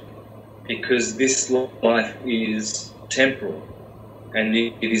poisoned, because this life is temporal and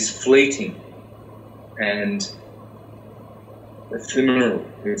it is fleeting and ephemeral.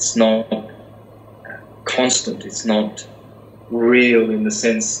 It's not constant. It's not real in the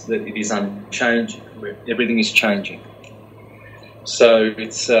sense that it is unchanging, where everything is changing. So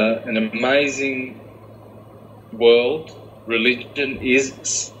it's an amazing world. Religion is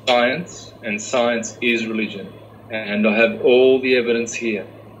science, and science is religion. And I have all the evidence here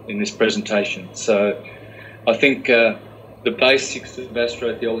in this presentation. So I think the basics of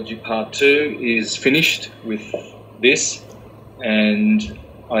Astrotheology Part 2 is finished with this, and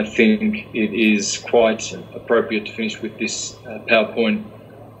I think it is quite appropriate to finish with this PowerPoint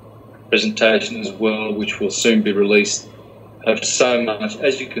presentation as well, which will soon be released. I have so much,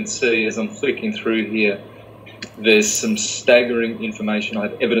 as you can see, as I'm flicking through here, there's some staggering information. I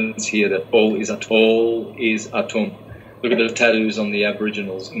have evidence here that all is atom. Look at the tattoos on the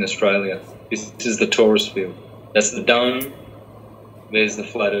Aboriginals in Australia. This is the torus field. That's the dome. There's the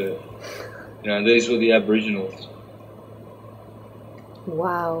flat earth. You know, these were the Aboriginals.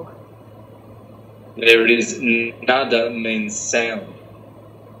 Wow. There it is. Nada means sound.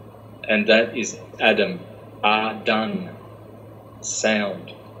 And that is Adam. Adan.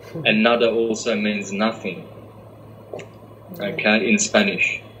 Sound. And nada also means nothing. Okay, in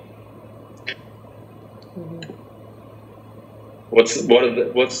Spanish. Mm-hmm.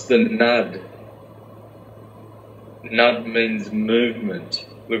 What's the nad? Nad means movement.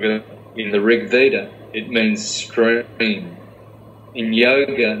 Look at it. In the Rig Veda, it means stream. In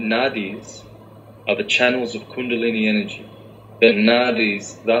yoga, nadis are the channels of Kundalini energy. The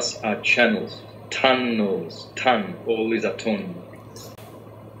nadis thus are channels, tunnels, all is aton.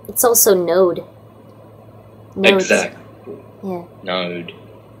 It's also node. Nodes. Exactly. Yeah. Node.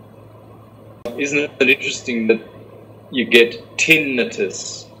 Isn't it interesting that you get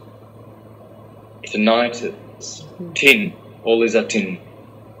tinnitus, tinnitus, tin, all is a tin.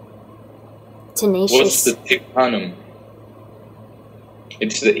 Tenacious. What's the tympanum?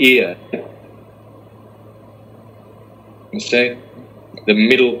 It's the ear. You see? The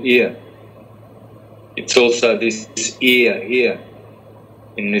middle ear. It's also this ear here,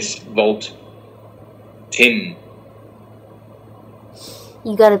 in this vault. Tin.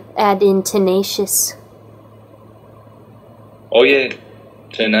 You gotta add in tenacious. Oh yeah,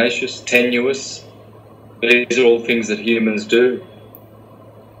 tenacious, tenuous. These are all things that humans do.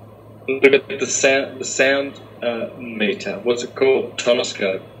 Look at the sound meter. What's it called?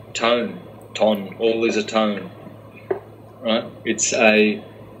 Tonoscope. Tone. Ton. All is a tone. Right? It's a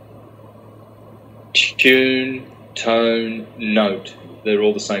tune, tone, note. They're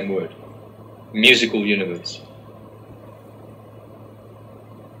all the same word. Musical universe.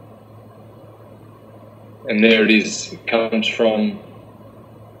 And there it is. It comes from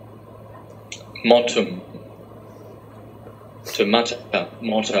motum to mutta,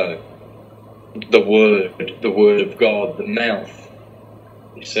 motto. The word of God, the mouth.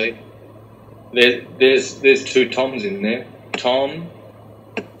 You see? There's two toms in there. Tom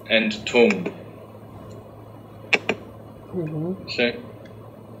and tum. See?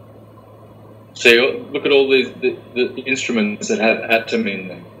 See, look at all the instruments that have atom in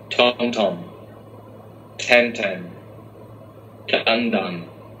them. Tom-tom, tam-tam, dun-dun,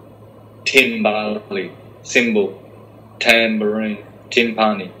 timbali, cymbal, tambourine,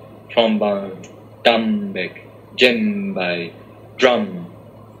 timpani, trombone, dumbek, djembe, drum.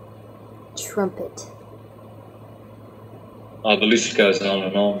 Trumpet. Oh, the list goes on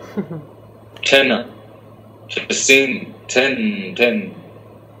and on. Tenor, to sing, ten.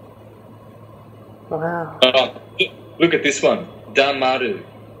 Wow. Look at this one. Da maru.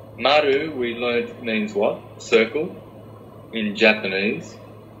 Maru, we learned, means what? Circle in Japanese.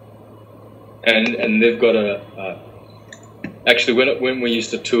 And they've got actually, when we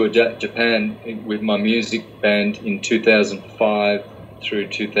used to tour Japan with my music band in 2005 through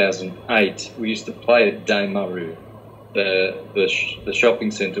 2008, we used to play at Daimaru, the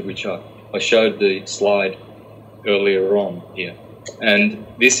shopping centre, which I showed the slide earlier on here. And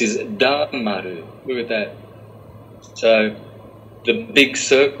this is Damaru. Look at that. So, the big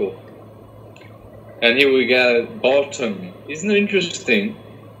circle. And here we go, bottom. Isn't it interesting?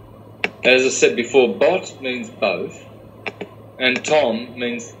 As I said before, bot means both, and tom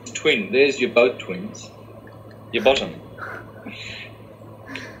means twin. There's your both twins, your bottom.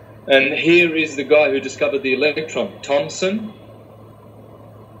 And here is the guy who discovered the electron, Thomson.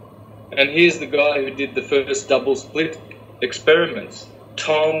 And here's the guy who did the first double split experiments,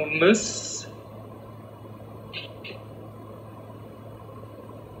 Thomas.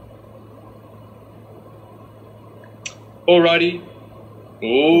 Alrighty.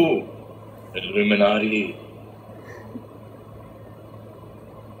 Ooh, Illuminati.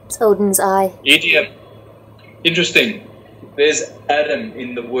 It's Odin's eye. Idiom. Interesting. There's Adam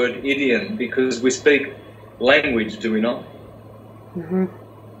in the word idiom because we speak language, do we not? Mm-hmm.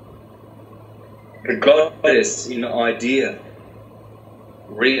 The goddess in idea,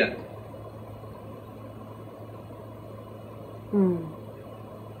 Rhea.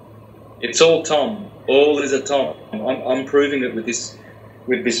 It's all Tom. All is a Tom. I'm proving it with this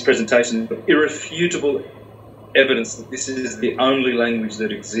presentation. Irrefutable evidence that this is the only language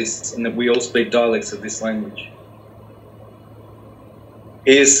that exists and that we all speak dialects of this language.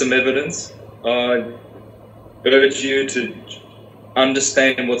 Here's some evidence. I urge you to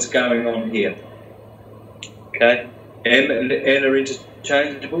understand what's going on here. Okay? M and N are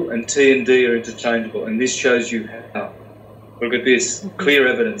interchangeable and T and D are interchangeable, and this shows you how. Look at this. Clear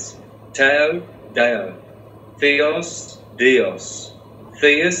evidence. Tao, Deo. Theos, Dios.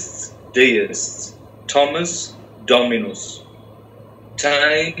 Theists, deists. Thomas, Dominus.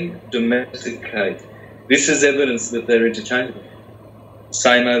 Tame, domesticate. This is evidence that they're interchangeable.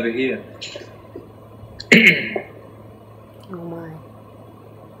 Same over here. Oh my.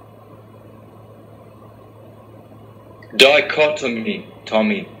 Dichotomy,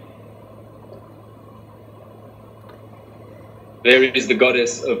 Tommy. There is the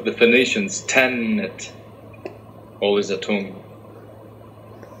goddess of the Phoenicians, Tanit. All is a tomb.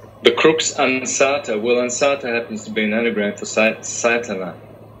 The crux Ansata. Well, Ansata happens to be an anagram for Satana.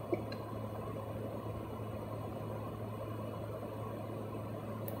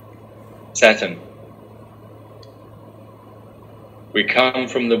 Saturn. We come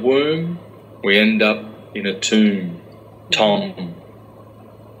from the womb, we end up in a tomb. Tom.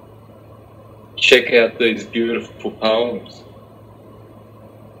 Check out these beautiful poems.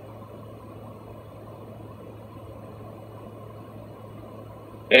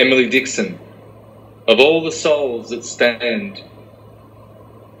 Emily Dixon. Of all the souls that stand,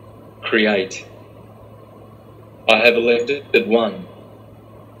 create, I have elected one.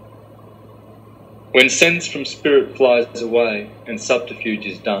 When sense from spirit flies away and subterfuge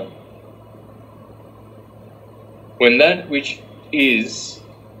is done, when that which is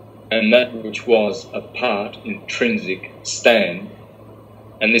and that which was a part intrinsic stand,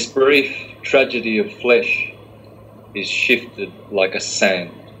 and this brief tragedy of flesh is shifted like a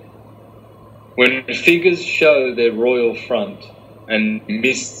sand. When figures show their royal front and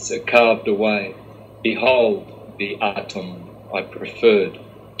mists are carved away, behold the atom I preferred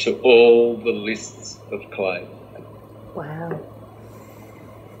to all the lists of clay. Wow.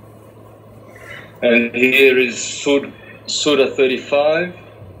 And here is Surah 35.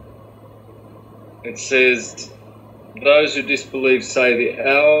 It says, those who disbelieve say, the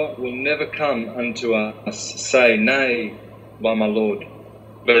hour will never come unto us. Say, nay, by my Lord,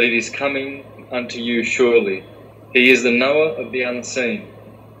 but it is coming unto you surely. He is the knower of the unseen.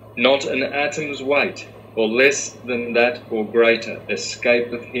 Not an atom's weight, or less than that or greater,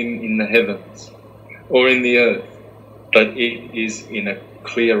 escapeth him in the heavens, or in the earth, but it is in a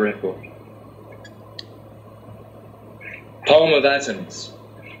clear record. Poem of Atoms.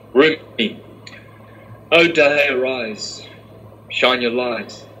 Rumi. O day, arise, shine your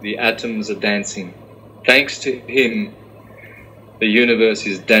light, the atoms are dancing. Thanks to him, the universe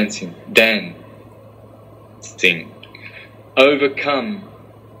is dancing. Overcome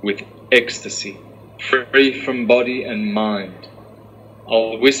with ecstasy, free from body and mind.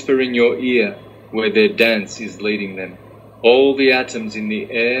 I'll whisper in your ear where their dance is leading them. All the atoms in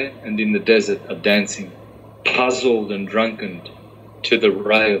the air and in the desert are dancing, puzzled and drunken to the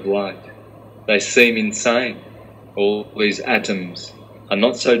ray of light. They seem insane. All these atoms are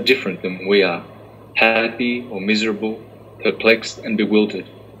not so different than we are, happy or miserable, perplexed and bewildered.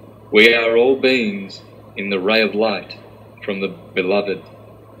 We are all beings in the ray of light from the beloved.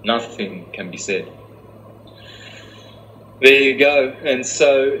 Nothing can be said. There you go. And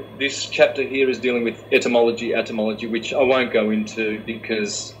so this chapter here is dealing with etymology, which I won't go into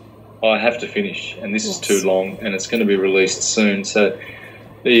because I have to finish, and this is too long, and it's going to be released soon. So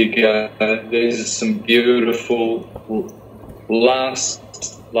there you go. These are some beautiful last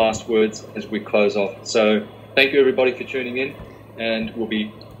words as we close off. So thank you everybody for tuning in, and we'll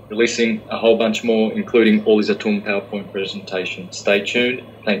be releasing a whole bunch more, including all these Atum PowerPoint presentation. Stay tuned.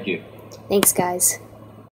 Thank you. Thanks, guys.